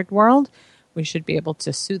perfect world, we should be able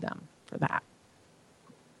to sue them for that.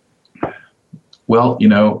 Well,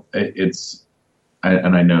 it's,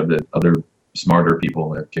 and I know that other smarter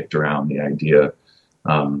people have kicked around the idea,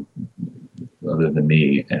 other than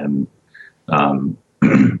me, and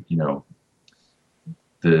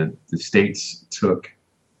the states took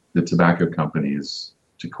the tobacco companies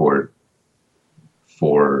to court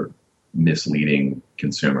for misleading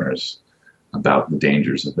consumers about the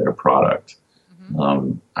dangers of their product.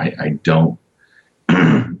 Mm-hmm.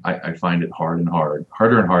 I find it harder and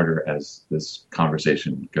harder as this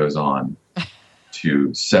conversation goes on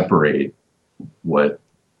to separate what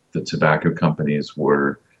the tobacco companies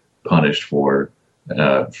were punished for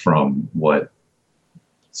from what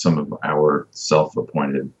some of our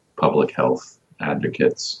self-appointed public health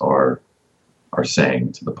advocates are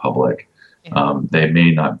saying to the public. Yeah. They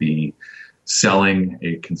may not be selling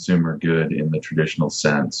a consumer good in the traditional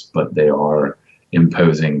sense, but they are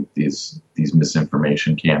imposing these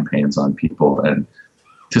misinformation campaigns on people. And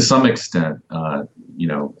to some extent,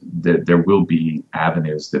 there will be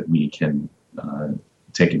avenues that we can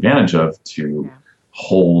take advantage of to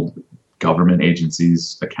hold government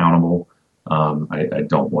agencies accountable. I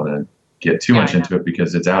don't want to get too much into it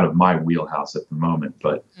because it's out of my wheelhouse at the moment,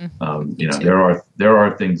 but there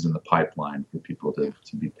are things in the pipeline for people to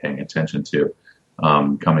be paying attention to,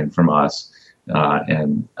 coming from us.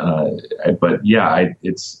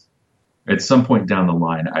 It's at some point down the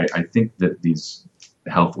line, I think that these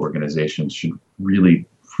health organizations should really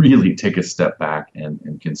take a step back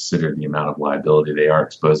and consider the amount of liability they are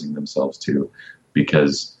exposing themselves to,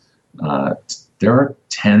 because there are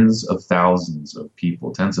tens of thousands of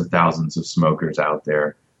people, tens of thousands of smokers out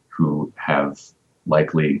there who have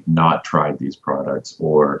likely not tried these products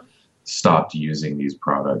or stopped using these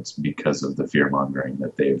products because of the fear mongering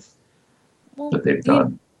that they've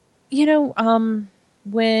done.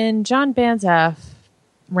 When John Banzaf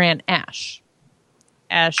ran ASH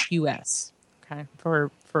US, okay, for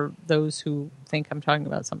those who think I'm talking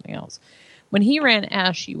about something else. When he ran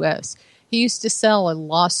ASH US, he used to sell a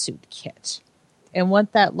lawsuit kit. And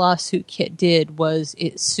what that lawsuit kit did was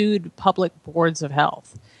it sued public boards of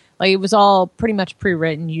health. Like, it was all pretty much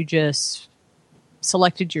pre-written. You just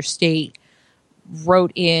selected your state,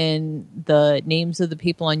 wrote in the names of the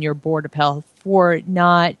people on your board of health for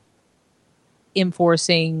not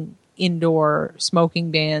enforcing indoor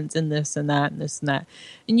smoking bans and this and that and this and that.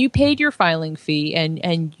 And you paid your filing fee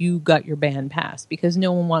and you got your ban passed because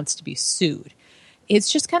no one wants to be sued.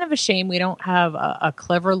 It's just kind of a shame we don't have a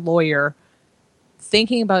clever lawyer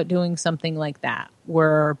thinking about doing something like that,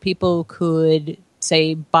 where people could,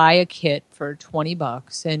 say, buy a kit for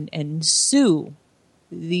 $20 and sue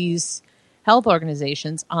these health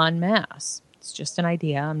organizations en masse. It's just an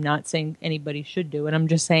idea. I'm not saying anybody should do it. I'm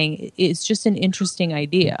just saying it's just an interesting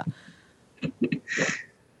idea. I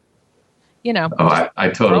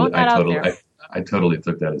totally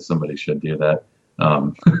took that as somebody should do that.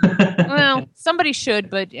 Well, somebody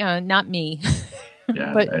should, but not me.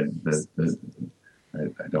 Yeah, but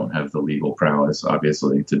I don't have the legal prowess,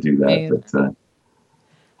 obviously, to do that. But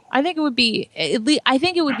I think it would be. I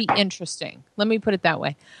think it would be interesting. Let me put it that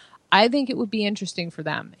way. I think it would be interesting for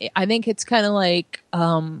them. I think it's kind of like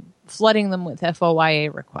flooding them with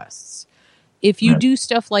FOIA requests. If you do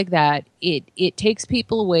stuff like that, it takes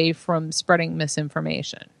people away from spreading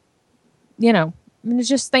misinformation.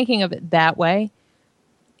 Just thinking of it that way,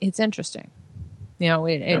 it's interesting.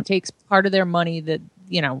 It takes part of their money that,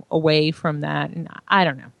 away from that. And I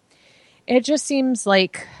don't know. It just seems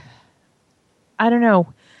like, I don't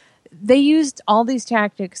know. They used all these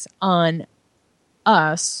tactics on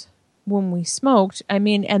us when we smoked. I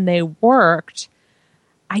mean, and they worked,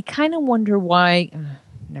 I kind of wonder why.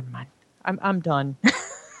 Never mind. I'm done.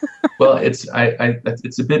 Well, it's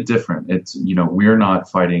a bit different. It's, we're not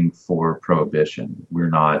fighting for prohibition.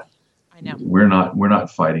 I know. We're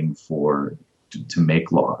not fighting for to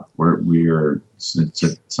make law. We're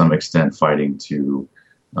to some extent fighting to,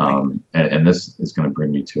 and this is going to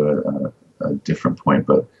bring me to a different point,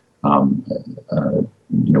 but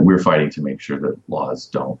we're fighting to make sure that laws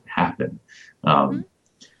don't happen.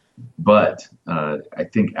 But I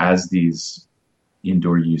think as these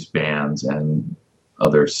indoor use bans and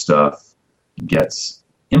other stuff gets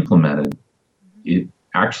implemented, it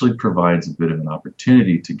actually provides a bit of an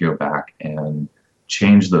opportunity to go back and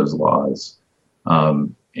change those laws.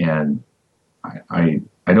 And I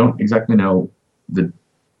don't exactly know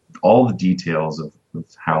all the details of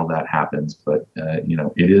how that happens, but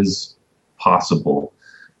it is possible.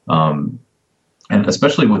 And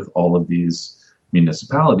especially with all of these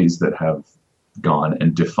municipalities that have gone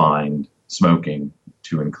and defined smoking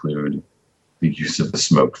to include the use of a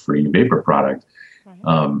smoke-free vapor product.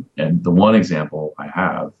 Right. And the one example I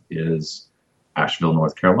have is Asheville,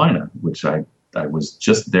 North Carolina, which I was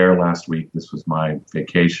just there last week. This was my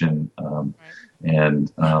vacation.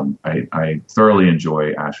 And I thoroughly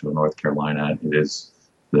enjoy Asheville, North Carolina. It is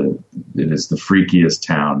the freakiest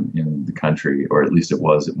town in the country, or at least it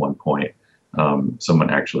was at one point. Someone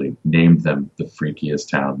actually named them the freakiest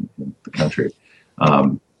town in the country.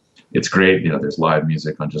 It's great. There's live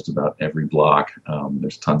music on just about every block.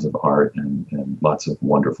 There's tons of art and lots of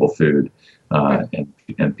wonderful food,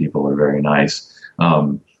 and people are very nice.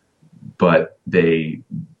 But they,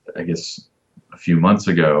 I guess, a few months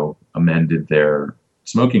ago, amended their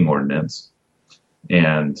smoking ordinance,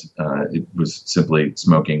 and it was simply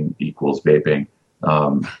smoking equals vaping.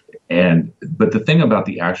 But the thing about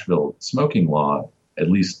the Asheville smoking law, at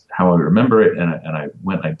least how I remember it, and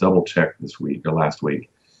I double checked last week.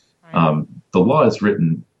 The law is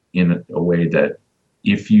written in a way that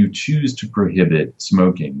if you choose to prohibit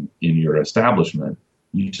smoking in your establishment,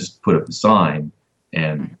 you just put up a sign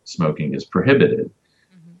and smoking is prohibited,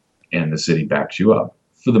 and the city backs you up.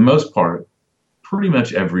 For the most part, pretty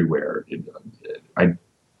much everywhere. I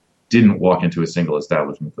didn't walk into a single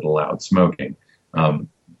establishment that allowed smoking,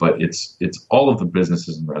 but it's all of the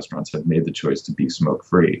businesses and restaurants have made the choice to be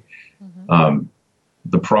smoke-free.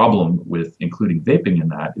 The problem with including vaping in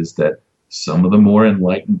that is that some of the more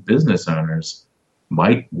enlightened business owners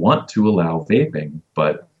might want to allow vaping,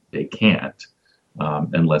 but they can't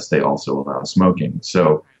unless they also allow smoking.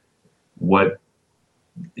 So what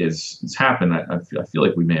is happened, I feel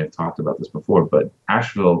like we may have talked about this before, but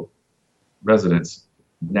Asheville residents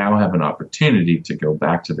now have an opportunity to go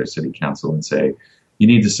back to their city council and say, you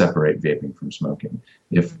need to separate vaping from smoking.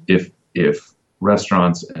 If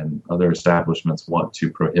restaurants and other establishments want to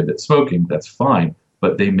prohibit smoking, that's fine,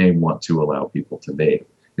 but they may want to allow people to vape.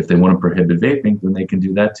 If they want to prohibit vaping, then they can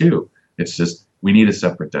do that too. It's just, we need a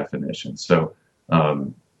separate definition. So,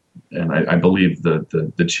 and I believe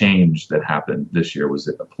the change that happened this year was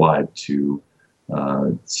it applied to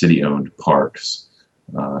city-owned parks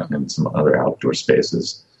and some other outdoor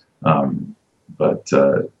spaces.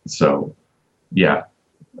 So, yeah,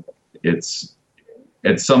 it's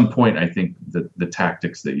at some point, I think that the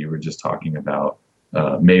tactics that you were just talking about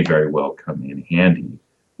may very well come in handy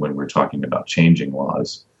when we're talking about changing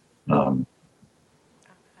laws.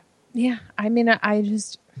 Yeah, I mean, I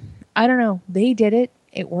don't know. They did it.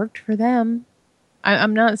 It worked for them.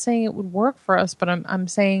 I'm not saying it would work for us, but I'm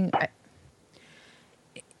saying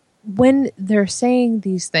when they're saying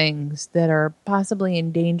these things that are possibly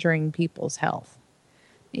endangering people's health,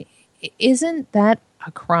 isn't that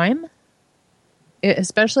a crime?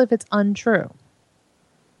 Especially if it's untrue.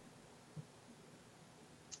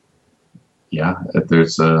 Yeah,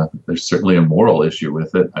 there's certainly a moral issue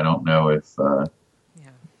with it. I don't know if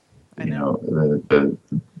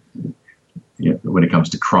when it comes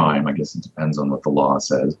to crime, I guess it depends on what the law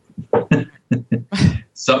says.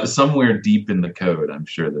 So somewhere deep in the code, I'm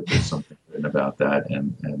sure that there's something written about that,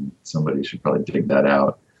 and somebody should probably dig that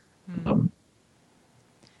out.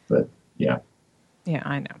 But yeah. Yeah,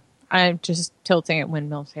 I know. I'm just tilting at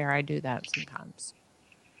windmills here. I do that sometimes.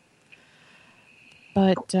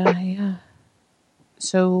 But, yeah.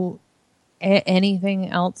 So, anything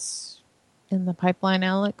else in the pipeline,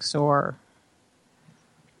 Alex, or?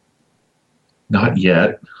 Not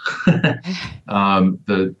yet. The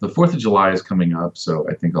 4th of July is coming up, so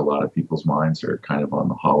I think a lot of people's minds are kind of on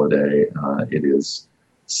the holiday. It is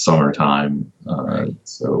summertime,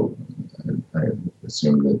 so I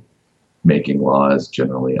assume that making law is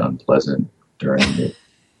generally unpleasant during the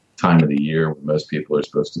time of the year when most people are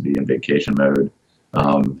supposed to be in vacation mode.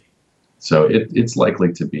 So it's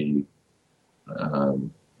likely to be, I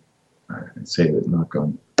say that knock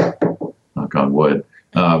on wood.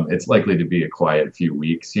 It's likely to be a quiet few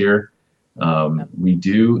weeks here. We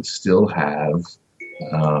do still have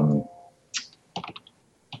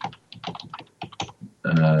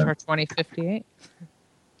Chart 2058.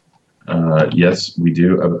 yes, we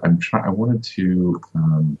do. I'm trying. I wanted to.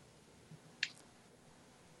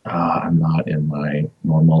 I'm not in my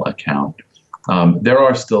normal account. There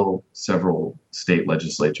are still several state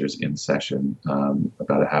legislatures in session,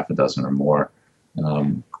 about a half a dozen or more.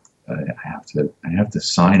 I have to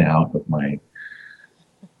sign out of my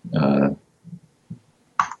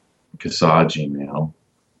CASA Gmail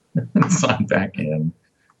and sign back in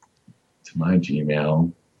to my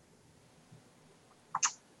Gmail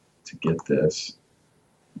to get this.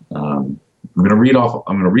 I'm going to read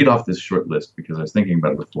off this short list because I was thinking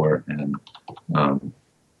about it before, and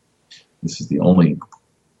this is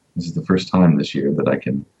the first time this year that I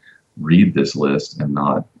can read this list and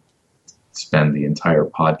not spend the entire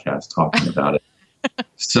podcast talking about it.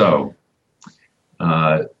 So,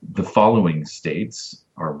 the following states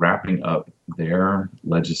are wrapping up their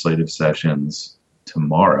legislative sessions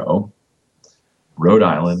tomorrow: Rhode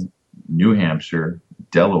Island, New Hampshire,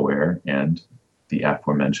 Delaware, and the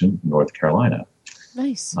aforementioned North Carolina.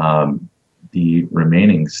 Nice. The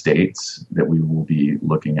remaining states that we will be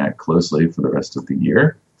looking at closely for the rest of the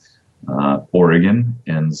year: Oregon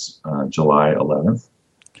ends July 11th.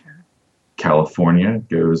 Okay. California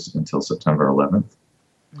goes until September 11th.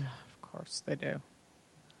 Of course they do.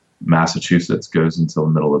 Massachusetts goes until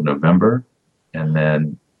the middle of November. And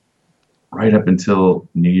then right up until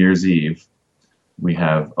New Year's Eve, we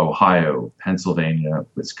have Ohio, Pennsylvania,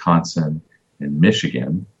 Wisconsin, and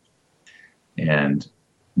Michigan. And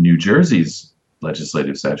New Jersey's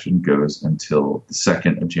legislative session goes until the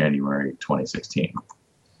 2nd of January, 2016.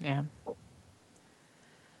 Yeah.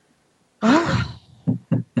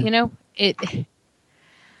 Well,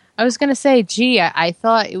 I was going to say, gee, I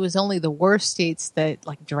thought it was only the worst states that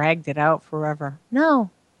like dragged it out forever.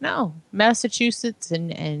 No. Massachusetts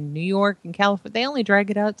and New York and California, they only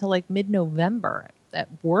drag it out to like mid-November at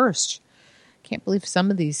worst. Can't believe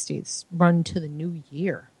some of these states run to the new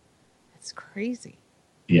year. It's crazy.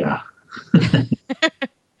 Yeah.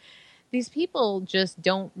 These people just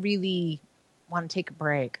don't really want to take a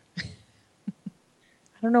break.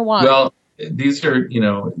 I don't know why. Well, these are,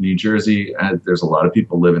 New Jersey, there's a lot of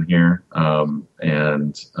people living here,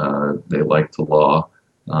 and they like to law.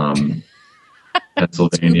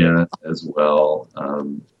 Pennsylvania as well.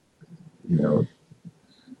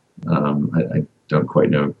 I don't quite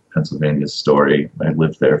know Pennsylvania's story. I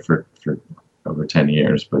lived there for over 10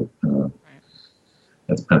 years, but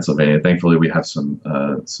that's Pennsylvania. Thankfully, we have some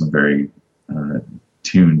very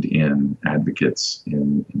tuned in advocates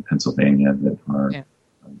in Pennsylvania that are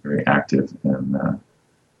very active and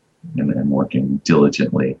working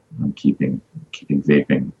diligently on keeping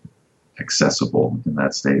vaping accessible in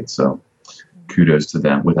that state. So kudos to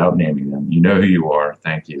them without naming them. You know who you are.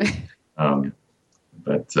 Thank you.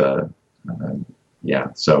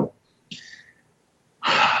 So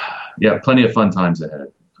plenty of fun times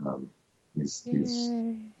ahead.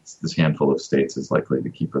 This handful of states is likely to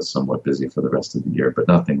keep us somewhat busy for the rest of the year, but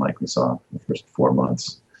nothing like we saw in the first 4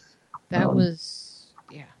 months. That was,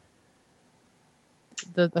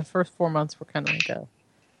 the first 4 months were kind of like a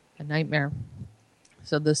nightmare.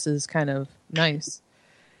 So this is kind of nice.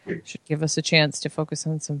 Should give us a chance to focus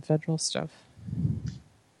on some federal stuff.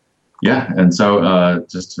 Yeah, and so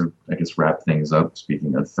just to, wrap things up,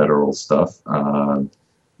 speaking of federal stuff,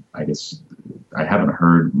 I guess I haven't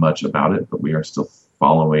heard much about it, but we are still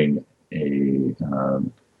following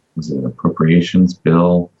was it an appropriations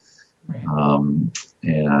bill? Right.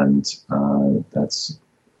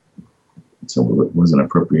 So it was an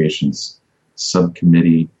appropriations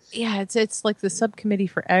subcommittee. Yeah, it's like the subcommittee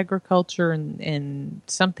for agriculture and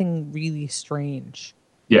something really strange.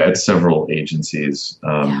 Yeah, it's several agencies.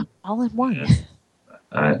 All in one.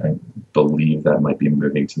 I believe that might be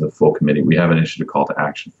moving to the full committee. We haven't issued a call to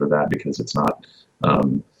action for that because it's not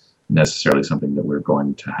necessarily something that we're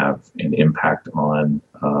going to have an impact on.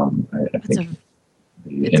 I think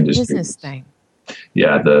the industry. A business thing.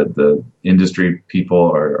 Yeah, the industry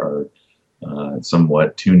people are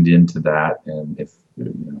somewhat tuned into that, and if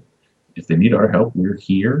they need our help, we're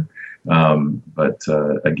here. But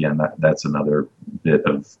again, that's another bit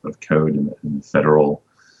of code in the federal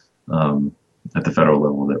at the federal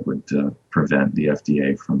level that would prevent the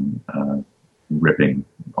FDA from ripping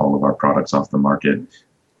all of our products off the market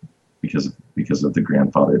because of the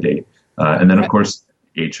grandfather date. And then, of course,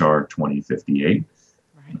 HR 2058,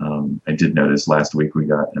 I did notice last week we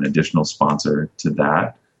got an additional sponsor to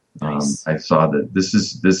that. Nice. I saw that this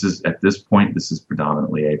is at this point, this is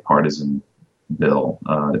predominantly a partisan bill.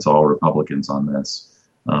 It's all Republicans on this.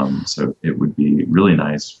 So it would be really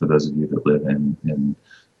nice for those of you that live in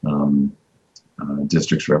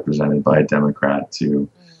districts represented by a Democrat to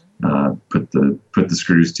put the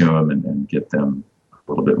screws to them and get them a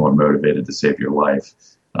little bit more motivated to save your life.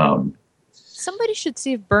 Somebody should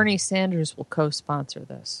see if Bernie Sanders will co-sponsor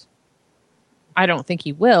this. I don't think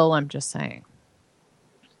he will. I'm just saying.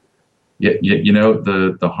 Yeah, you know,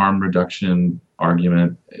 the harm reduction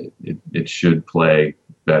argument, it should play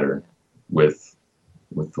better with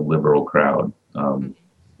the liberal crowd, and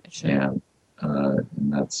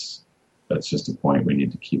that's just a point we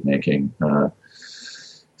need to keep making.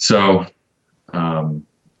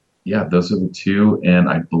 Yeah, those are the two, and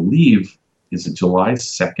I believe, is it July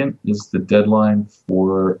 2nd is the deadline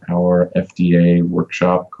for our FDA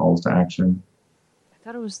workshop calls to action? I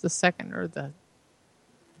thought it was the 2nd or the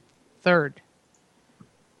 3rd.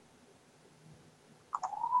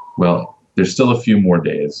 Well, there's still a few more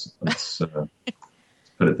days. Let's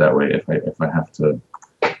put it that way. If I have to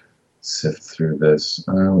sift through this,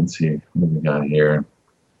 let's see what we got here.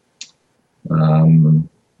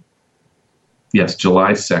 Yes,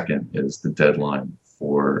 July 2nd is the deadline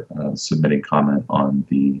for submitting comment on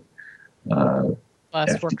the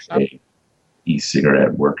Last FDA workshop.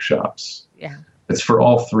 e-cigarette workshops. Yeah. It's for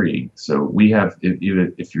all three. So we have,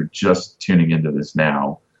 if you're just tuning into this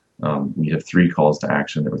now, we have 3 calls to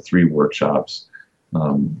action. There were 3 workshops.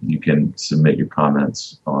 You can submit your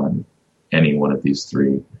comments on any one of these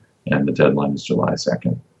 3, and the deadline is July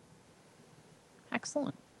 2nd.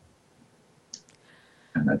 Excellent.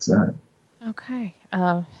 And that's that. Okay.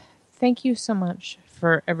 Thank you so much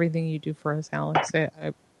for everything you do for us, Alex.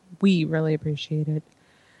 We really appreciate it.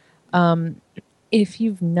 If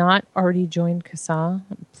you've not already joined CASA,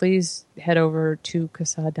 please head over to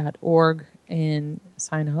casa.org and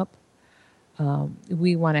sign up.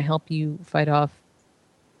 We want to help you fight off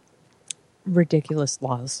ridiculous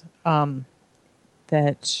laws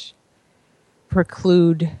that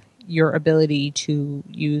preclude your ability to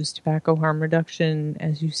use tobacco harm reduction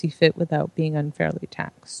as you see fit without being unfairly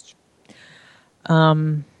taxed.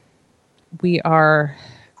 We are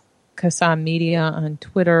CASA Media on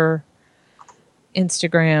Twitter,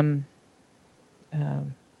 Instagram,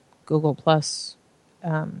 Google Plus,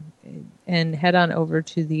 and head on over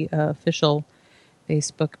to the official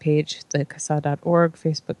Facebook page, the CASA.org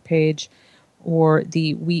Facebook page, or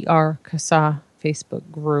the We Are CASA Facebook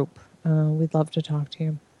group. We'd love to talk to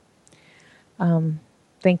you.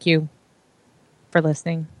 Thank you for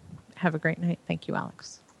listening. Have a great night. Thank you,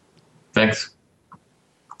 Alex. Thanks.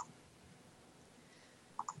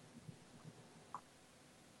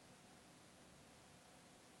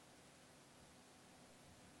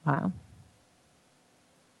 Wow.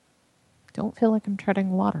 Don't feel like I'm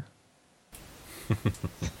treading water.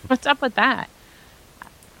 What's up with that?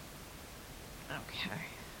 Okay.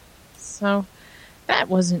 So that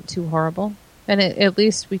wasn't too horrible. And at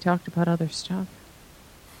least we talked about other stuff.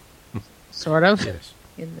 Sort of. Yes.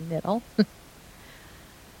 In the middle.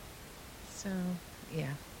 So,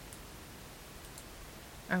 yeah.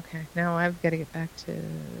 Okay. Now I've got to get back to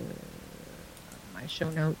my show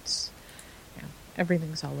notes. Yeah.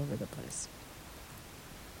 Everything's all over the place.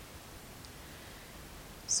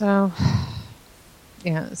 So,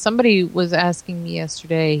 yeah. Somebody was asking me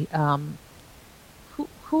yesterday,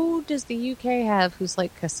 who does the UK have who's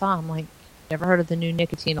like CASA? I'm like, never heard of the New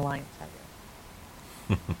Nicotine Alliance, have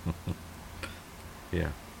you?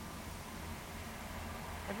 Yeah.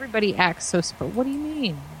 Everybody acts so what do you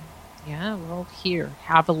mean? Yeah, well, here,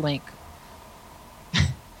 have a link.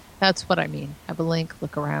 That's what I mean. Have a link,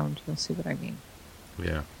 look around, you'll see what I mean.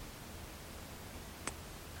 Yeah.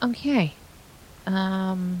 Okay.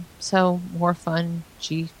 So, more fun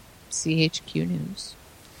GCHQ news.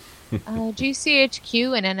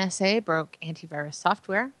 GCHQ and NSA broke antivirus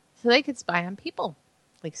software so they could spy on people,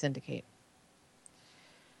 leaks indicate.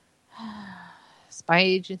 Spy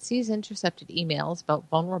agencies intercepted emails about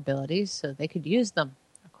vulnerabilities so they could use them,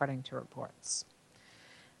 according to reports.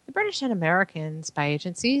 The British and American spy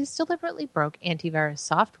agencies deliberately broke antivirus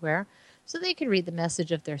software so they could read the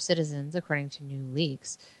message of their citizens, according to new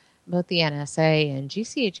leaks. Both the NSA and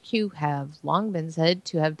GCHQ have long been said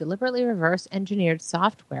to have deliberately reverse engineered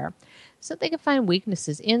software so they could find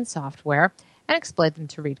weaknesses in software and exploit them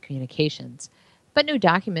to read communications. But new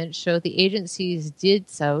documents show the agencies did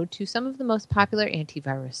so to some of the most popular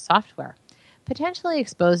antivirus software, potentially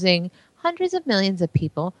exposing hundreds of millions of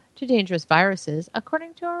people to dangerous viruses,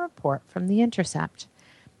 according to a report from The Intercept.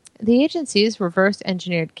 The agencies reverse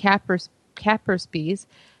engineered Kaspersky's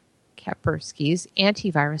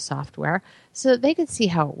antivirus software so that they could see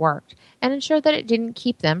how it worked and ensure that it didn't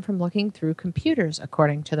keep them from looking through computers,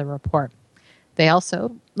 according to the report. They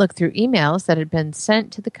also looked through emails that had been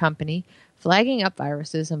sent to the company flagging up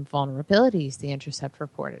viruses and vulnerabilities, the Intercept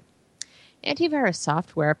reported. Antivirus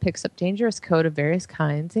software picks up dangerous code of various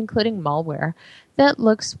kinds, including malware, that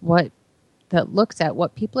looks at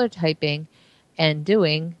what people are typing and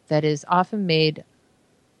doing, that is often made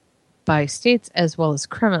by states as well as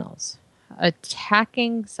criminals.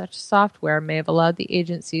 Attacking such software may have allowed the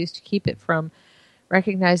agencies to keep it from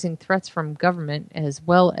recognizing threats from government as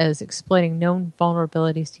well as exploiting known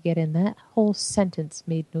vulnerabilities to get in. That whole sentence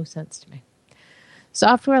made no sense to me.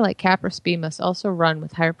 Software like Kaspersky must also run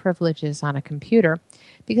with higher privileges on a computer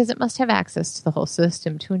because it must have access to the whole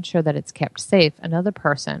system to ensure that it's kept safe. Another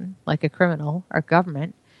person, like a criminal or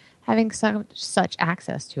government, having such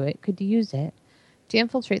access to it could use it to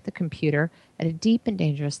infiltrate the computer at a deep and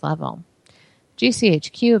dangerous level.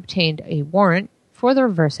 GCHQ obtained a warrant for the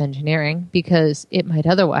reverse engineering because it might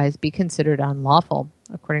otherwise be considered unlawful,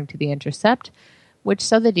 according to The Intercept, which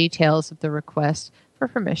saw the details of the request for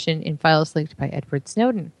permission in files leaked by Edward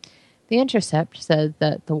Snowden. The Intercept said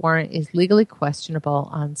that the warrant is legally questionable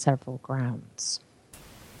on several grounds.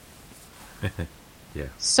 Yeah.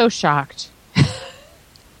 So shocked. I'm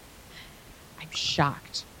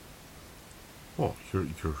shocked. What?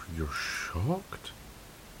 You're shocked?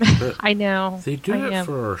 I know. They do it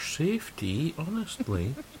for our safety,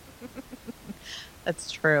 honestly.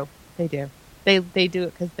 That's true. They do. They do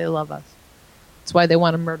it because they love us. That's why they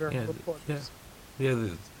want to murder reporters. Yeah,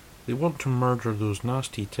 they want to murder those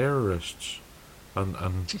nasty terrorists,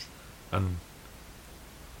 and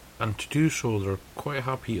to do so, they're quite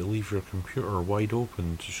happy to leave your computer wide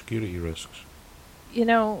open to security risks. You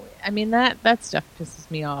know, I mean, that stuff pisses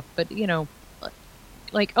me off. But, you know,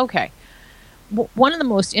 like, okay. One of the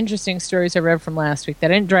most interesting stories I read from last week that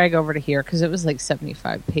I didn't drag over to here because it was like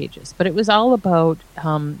 75 pages, but it was all about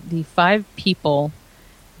the 5 people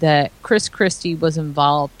that Chris Christie was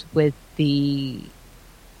involved with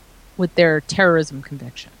their terrorism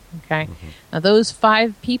conviction. Okay, Now those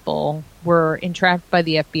 5 people were entrapped by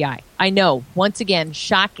the FBI. I know, once again,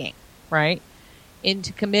 shocking, right?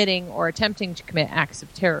 Into committing or attempting to commit acts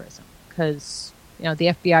of terrorism because the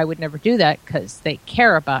FBI would never do that because they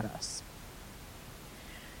care about us.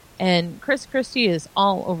 And Chris Christie is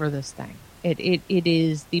all over this thing. It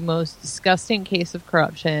is the most disgusting case of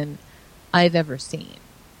corruption I've ever seen.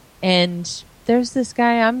 And there's this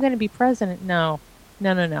guy, I'm going to be president. No.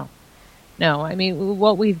 I mean,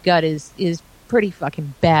 what we've got is pretty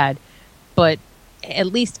fucking bad. But at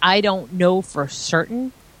least I don't know for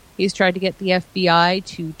certain. He's tried to get the FBI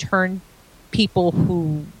to turn people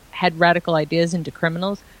who had radical ideas into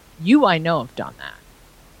criminals. I know have done that.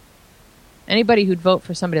 Anybody who'd vote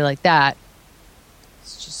for somebody like that,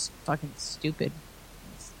 it's just fucking stupid.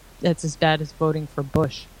 That's as bad as voting for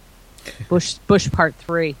Bush. Bush Part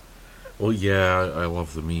 3. Well, yeah, I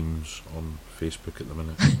love the memes on Facebook at the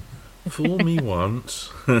minute. Fool me once.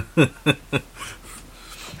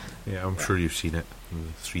 Yeah, I'm sure you've seen it.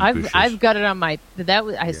 I've got it on my...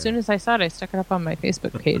 As soon as I saw it, I stuck it up on my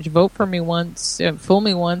Facebook page. Vote for me once. Fool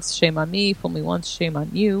me once, shame on me. Fool me once, shame on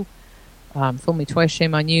you. Fool me twice,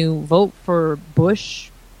 shame on you. Vote for Bush.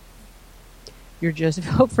 You're just...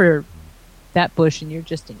 Vote for that Bush and you're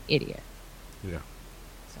just an idiot. Yeah.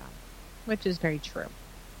 So, which is very true.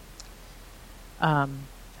 I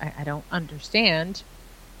don't understand.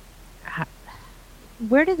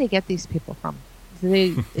 Where do they get these people from?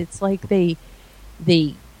 It's like they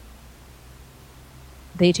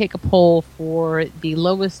take a poll for the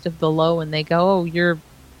lowest of the low and they go, oh, you're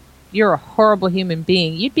a horrible human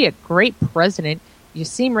being. You'd be a great president. You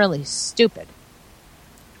seem really stupid.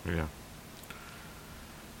 Yeah.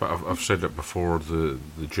 But I've said it before, the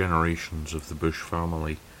generations of the Bush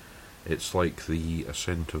family, it's like the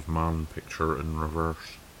Ascent of Man picture in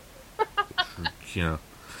reverse.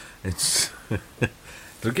 It's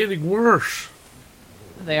they're getting worse.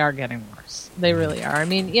 They are getting worse. They really are. I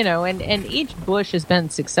mean, and each Bush has been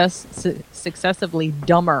successively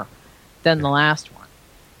dumber than the last one.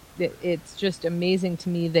 It's just amazing to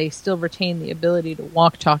me they still retain the ability to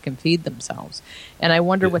walk, talk, and feed themselves. And I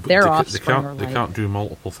wonder what their offspring are like. They can't do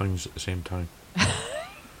multiple things at the same time.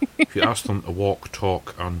 If you ask them to walk,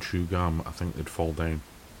 talk, and chew gum, I think they'd fall down.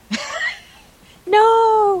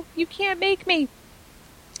 No! You can't make me!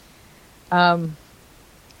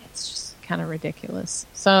 It's just kind of ridiculous.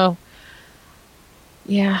 So,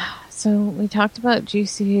 yeah. So, we talked about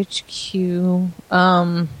GCHQ.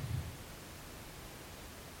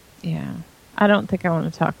 Yeah. I don't think I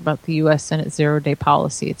want to talk about the U.S. Senate 0-day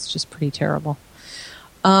policy. It's just pretty terrible.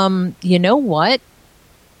 You know what?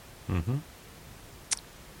 Mm-hmm.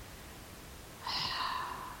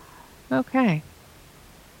 Okay.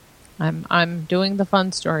 I'm doing the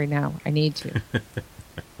fun story now. I need to.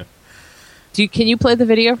 Can you play the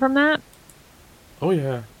video from that? Oh,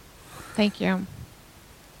 yeah. Thank you.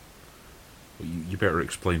 Well, you better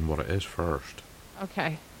explain what it is first.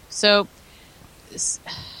 Okay. So,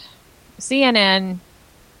 CNN,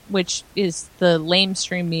 which is the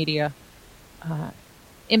lamestream media,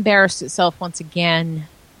 embarrassed itself once again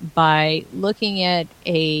by looking at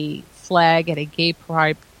a flag at a gay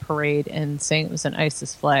pride parade and saying it was an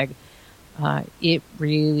ISIS flag. It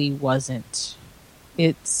really wasn't.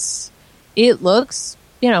 It looks,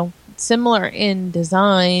 similar in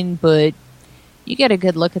design, but you get a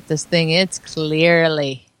good look at this thing. It's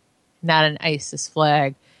clearly not an ISIS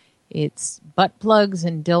flag. It's butt plugs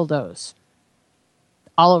and dildos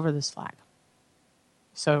all over this flag.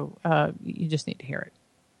 So you just need to hear it.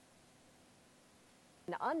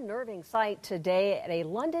 An unnerving sight today at a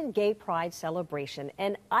London gay pride celebration,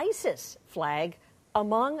 an ISIS flag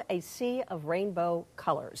among a sea of rainbow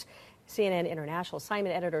colors. CNN international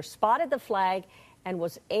assignment editor spotted the flag and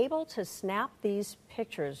was able to snap these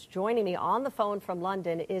pictures. Joining me on the phone from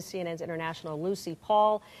London is CNN's international Lucy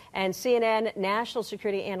Paul and CNN national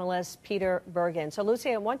security analyst Peter Bergen. So,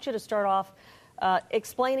 Lucy, I want you to start off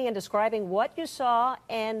explaining and describing what you saw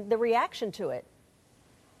and the reaction to it.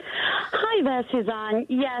 Hi there, Suzanne.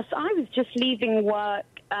 Yes, I was just leaving work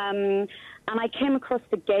and I came across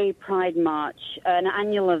the Gay Pride March, an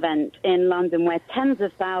annual event in London where tens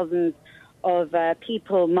of thousands of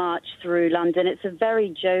people march through London. It's a very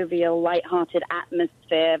jovial, light-hearted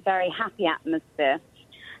atmosphere, very happy atmosphere.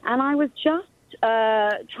 And I was just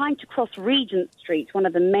trying to cross Regent Street, one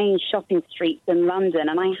of the main shopping streets in London,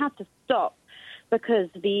 and I had to stop because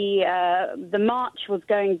the march was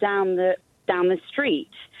going down the street,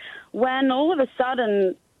 when all of a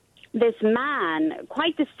sudden this man,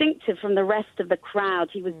 quite distinctive from the rest of the crowd,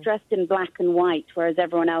 he was dressed in black and white, whereas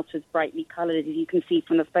everyone else was brightly colored, as you can see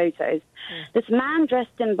from the photos. This man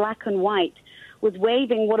dressed in black and white was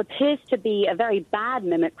waving what appears to be a very bad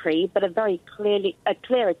mimicry, but a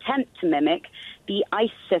clear attempt to mimic the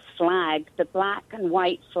ISIS flag, the black and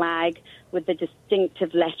white flag with the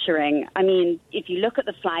distinctive lettering. I mean, if you look at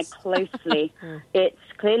the flag closely, it's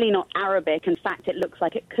clearly not Arabic. In fact, it looks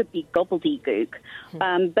like it could be gobbledygook.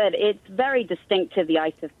 But it's very distinctive, the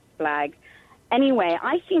ISIS flag. Anyway,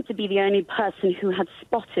 I seem to be the only person who had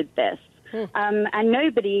spotted this. And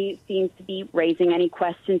nobody seems to be raising any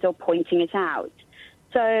questions or pointing it out.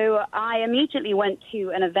 So I immediately went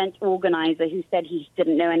to an event organizer who said he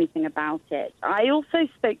didn't know anything about it. I also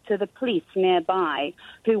spoke to the police nearby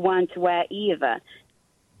who weren't aware either.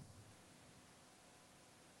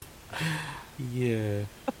 Yeah.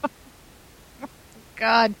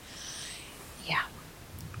 God. Yeah.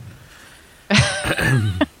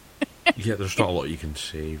 Yeah, there's not a lot you can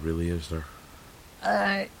say, really, is there?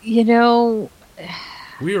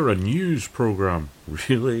 We're a news program,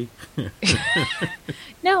 really.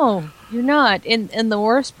 No, you're not. And the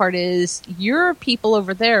worst part is your people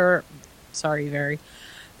over there, sorry, Very,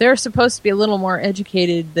 they're supposed to be a little more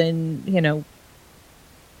educated than,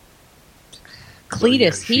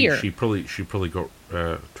 Cletus here. She probably got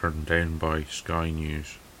turned down by Sky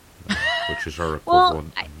News, which is her well,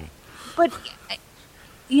 equivalent.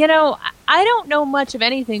 I don't know much of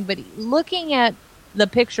anything, but looking at the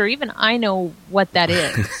picture, even I know what that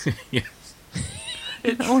is. Yes.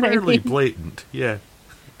 It's fairly blatant, yeah.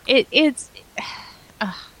 It's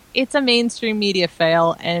a mainstream media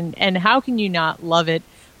fail, and how can you not love it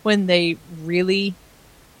when they really,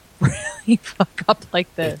 really fuck up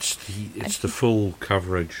like this? It's the full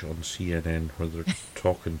coverage on CNN where they're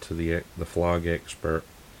talking to the flag expert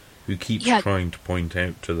who keeps trying to point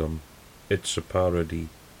out to them it's a parody.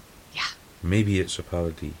 Yeah. Maybe it's a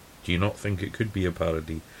parody. Do you not think it could be a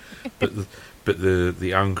parody? But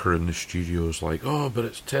the anchor in the studio is like, oh, but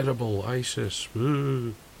it's terrible, ISIS.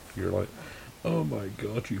 Ooh. You're like, oh my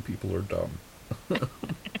God, you people are dumb. Well,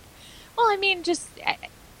 I mean,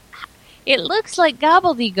 it looks like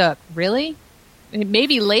gobbledygook, really? I mean,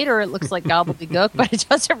 maybe later it looks like gobbledygook, but it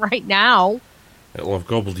doesn't right now. It'll have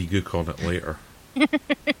gobbledygook on it later.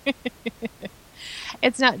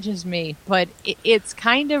 It's not just me, but it's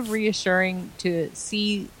kind of reassuring to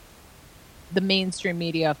see the mainstream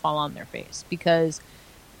media fall on their face because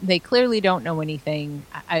they clearly don't know anything.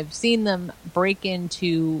 I've seen them break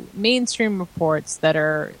into mainstream reports that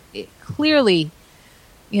are clearly,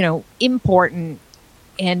 important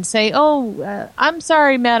and say, I'm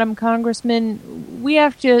sorry, Madam Congressman, we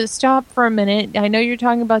have to stop for a minute. I know you're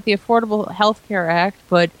talking about the Affordable Health Care Act,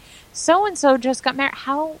 but so-and-so just got married.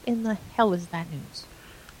 How in the hell is that news?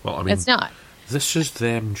 Well, I mean, It's not. this is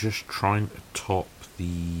them just trying to top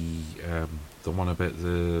the one about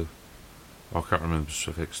the... I can't remember the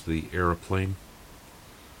specifics. The aeroplane,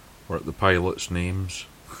 or the pilots' names.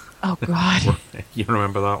 Oh, God. You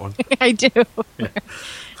remember that one? I do.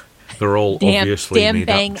 They're all obviously damn made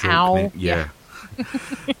bang up joke owl. names. Yeah.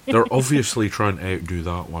 They're obviously trying to outdo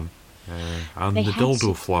that one. And They the had dildo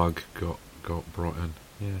to- flag got brought in.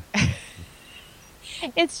 Yeah.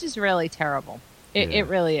 It's just really terrible. It Yeah.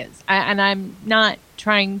 really is. And I'm not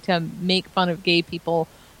trying to make fun of gay people.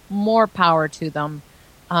 More power to them.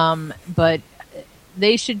 But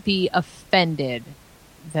they should be offended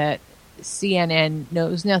that CNN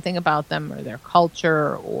knows nothing about them or their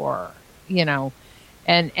culture or,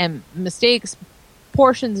 and mistakes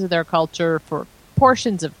portions of their culture for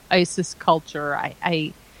portions of ISIS culture.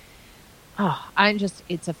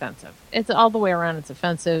 It's offensive. It's all the way around. It's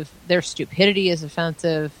offensive. Their stupidity is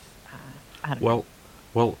offensive. I don't know.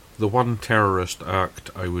 Well, the one terrorist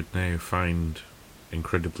act I would now find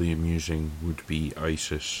incredibly amusing would be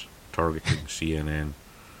ISIS targeting CNN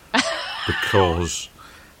because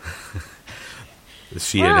the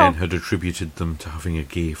CNN had attributed them to having a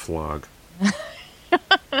gay flag.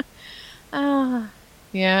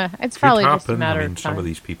 Yeah, it's Could probably happen. just a matter I mean, of time. some of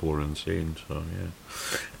these people are insane, so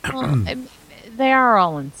yeah. Well, they are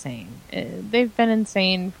all insane. They've been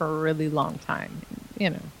insane for a really long time.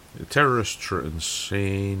 The terrorists are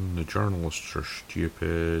insane, the journalists are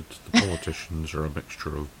stupid, the politicians are a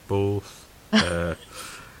mixture of both.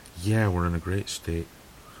 Yeah, we're in a great state.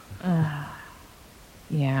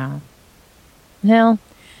 Yeah. Well,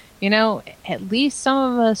 at least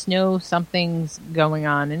some of us know something's going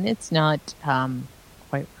on, and it's not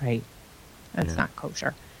quite right. That's Yeah. not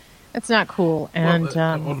kosher. That's not cool. And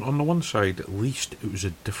Well, on the one side, at least it was a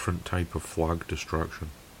different type of flag distraction.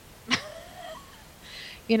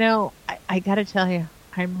 I got to tell you,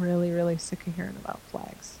 I'm really, really sick of hearing about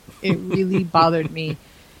flags. It really bothered me.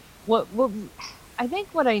 What I think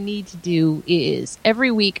what I need to do is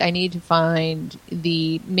every week I need to find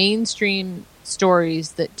the mainstream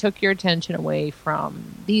stories that took your attention away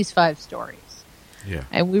from these 5 stories. Yeah.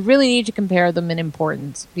 And we really need to compare them in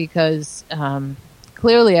importance because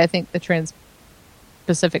clearly I think the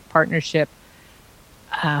Trans-Pacific Partnership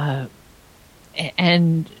and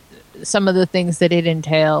some of the things that it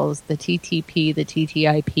entails, the TTP, the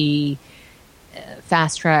TTIP,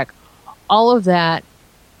 fast track, all of that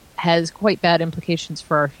has quite bad implications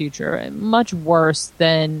for our future, and much worse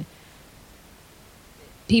than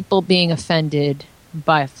people being offended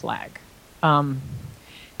by a flag. And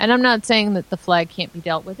I'm not saying that the flag can't be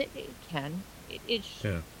dealt with. It can. It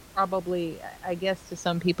Yeah. probably, I guess to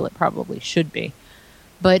some people it probably should be.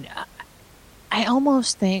 But I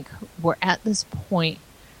almost think we're at this point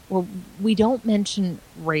where we don't mention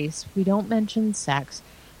race, we don't mention sex,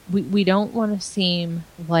 we don't want to seem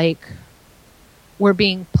like we're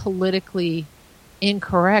being politically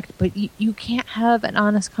incorrect, but you can't have an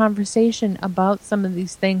honest conversation about some of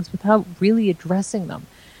these things without really addressing them.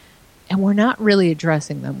 And we're not really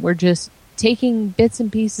addressing them. We're just taking bits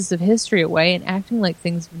and pieces of history away and acting like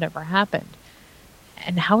things have never happened.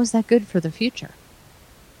 And how is that good for the future?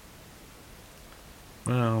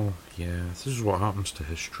 Well, yeah, this is what happens to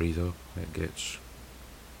history, though. It gets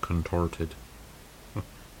contorted. Well,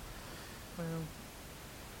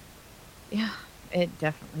 yeah, it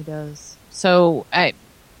definitely does. So,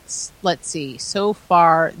 let's see. So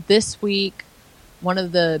far this week, one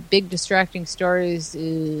of the big distracting stories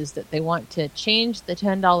is that they want to change the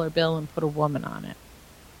 $10 bill and put a woman on it.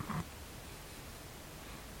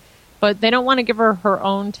 But they don't want to give her her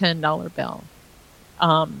own $10 bill.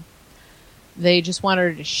 They just want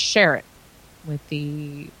her to share it with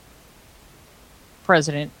the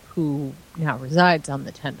president who now resides on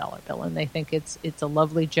the $10 bill. And they think it's a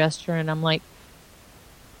lovely gesture. And I'm like,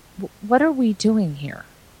 what are we doing here?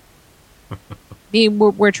 I mean,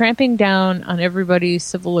 we're tramping down on everybody's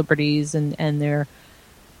civil liberties and their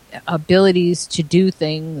abilities to do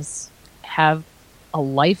things, have a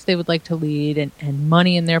life they would like to lead, and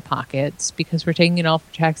money in their pockets because we're taking it all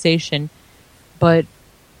for taxation. But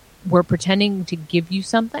we're pretending to give you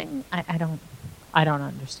something. I don't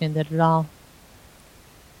understand that at all.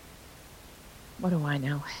 What do I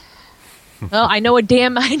know? Well, I know a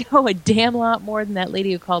damn lot more than that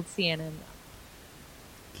lady who called CNN.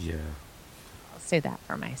 Yeah. I'll say that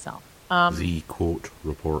for myself. The quote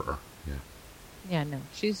reporter. Yeah. Yeah, no,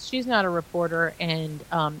 she's not a reporter, and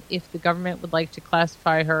if the government would like to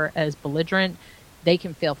classify her as belligerent, they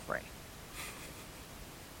can feel free.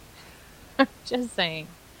 Just saying.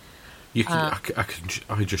 You can,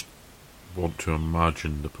 I just want to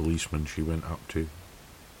imagine the policeman she went up to.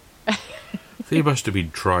 They must have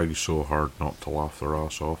been trying so hard not to laugh their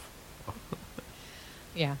ass off.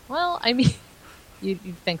 Yeah. Well, I mean, you'd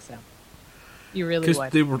think so. You really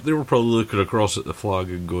would. Because they were probably looking across at the flag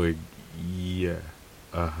and going, yeah,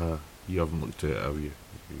 you haven't looked at it, have you?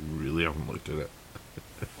 You really haven't looked at it.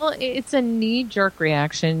 Well, it's a knee-jerk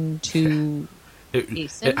reaction to a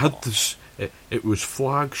symbol. It had this. It was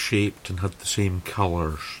flag shaped and had the same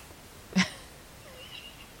colours.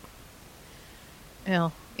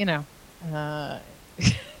 Well,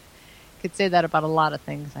 could say that about a lot of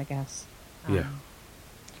things, I guess. Yeah,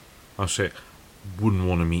 I say, wouldn't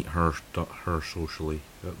want to meet her socially.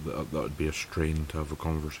 That would be a strain to have a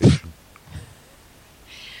conversation.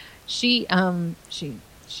 She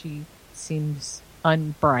seems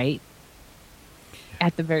unbright,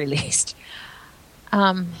 at the very least.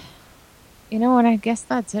 You know what? I guess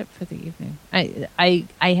that's it for the evening. I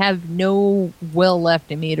have no will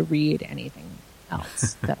left in me to read anything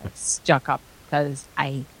else that I've stuck up because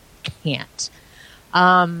I can't.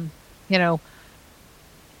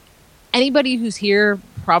 Anybody who's here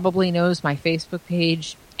probably knows my Facebook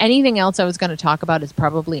page. Anything else I was going to talk about is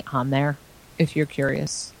probably on there. If you're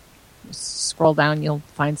curious, just scroll down, you'll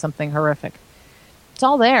find something horrific. It's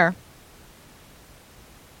all there.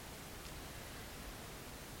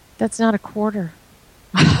 That's not a quarter.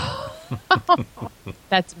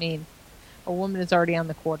 That's mean. A woman is already on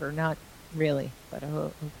the quarter. Not really, but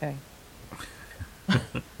okay.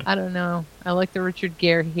 I don't know. I like the Richard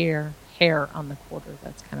Gere hair on the quarter.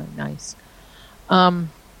 That's kind of nice. I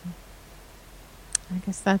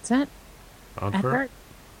guess that's it. Advert?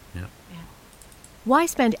 Yeah. Why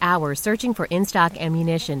spend hours searching for in-stock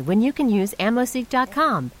ammunition when you can use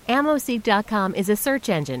AmmoSeek.com? AmmoSeek.com is a search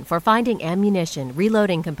engine for finding ammunition,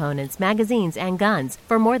 reloading components, magazines, and guns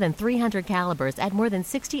for more than 300 calibers at more than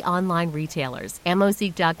 60 online retailers.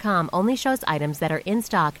 AmmoSeek.com only shows items that are in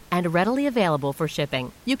stock and readily available for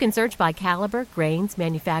shipping. You can search by caliber, grains,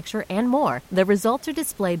 manufacturer, and more. The results are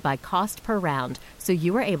displayed by cost per round, so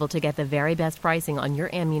you are able to get the very best pricing on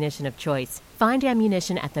your ammunition of choice. Find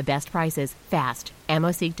ammunition at the best prices fast.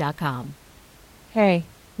 AmmoSeek.com. Hey,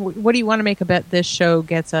 what do you want to make a bet this show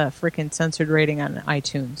gets a freaking censored rating on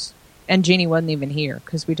iTunes? And Jeannie wasn't even here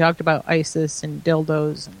because we talked about ISIS and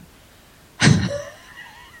dildos.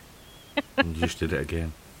 And you just did it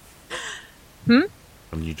again. And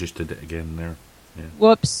you just did it again there. Yeah.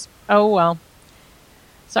 Whoops. Oh, well.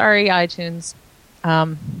 Sorry, iTunes.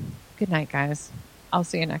 Good night, guys. I'll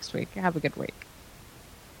see you next week. Have a good week.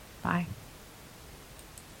 Bye.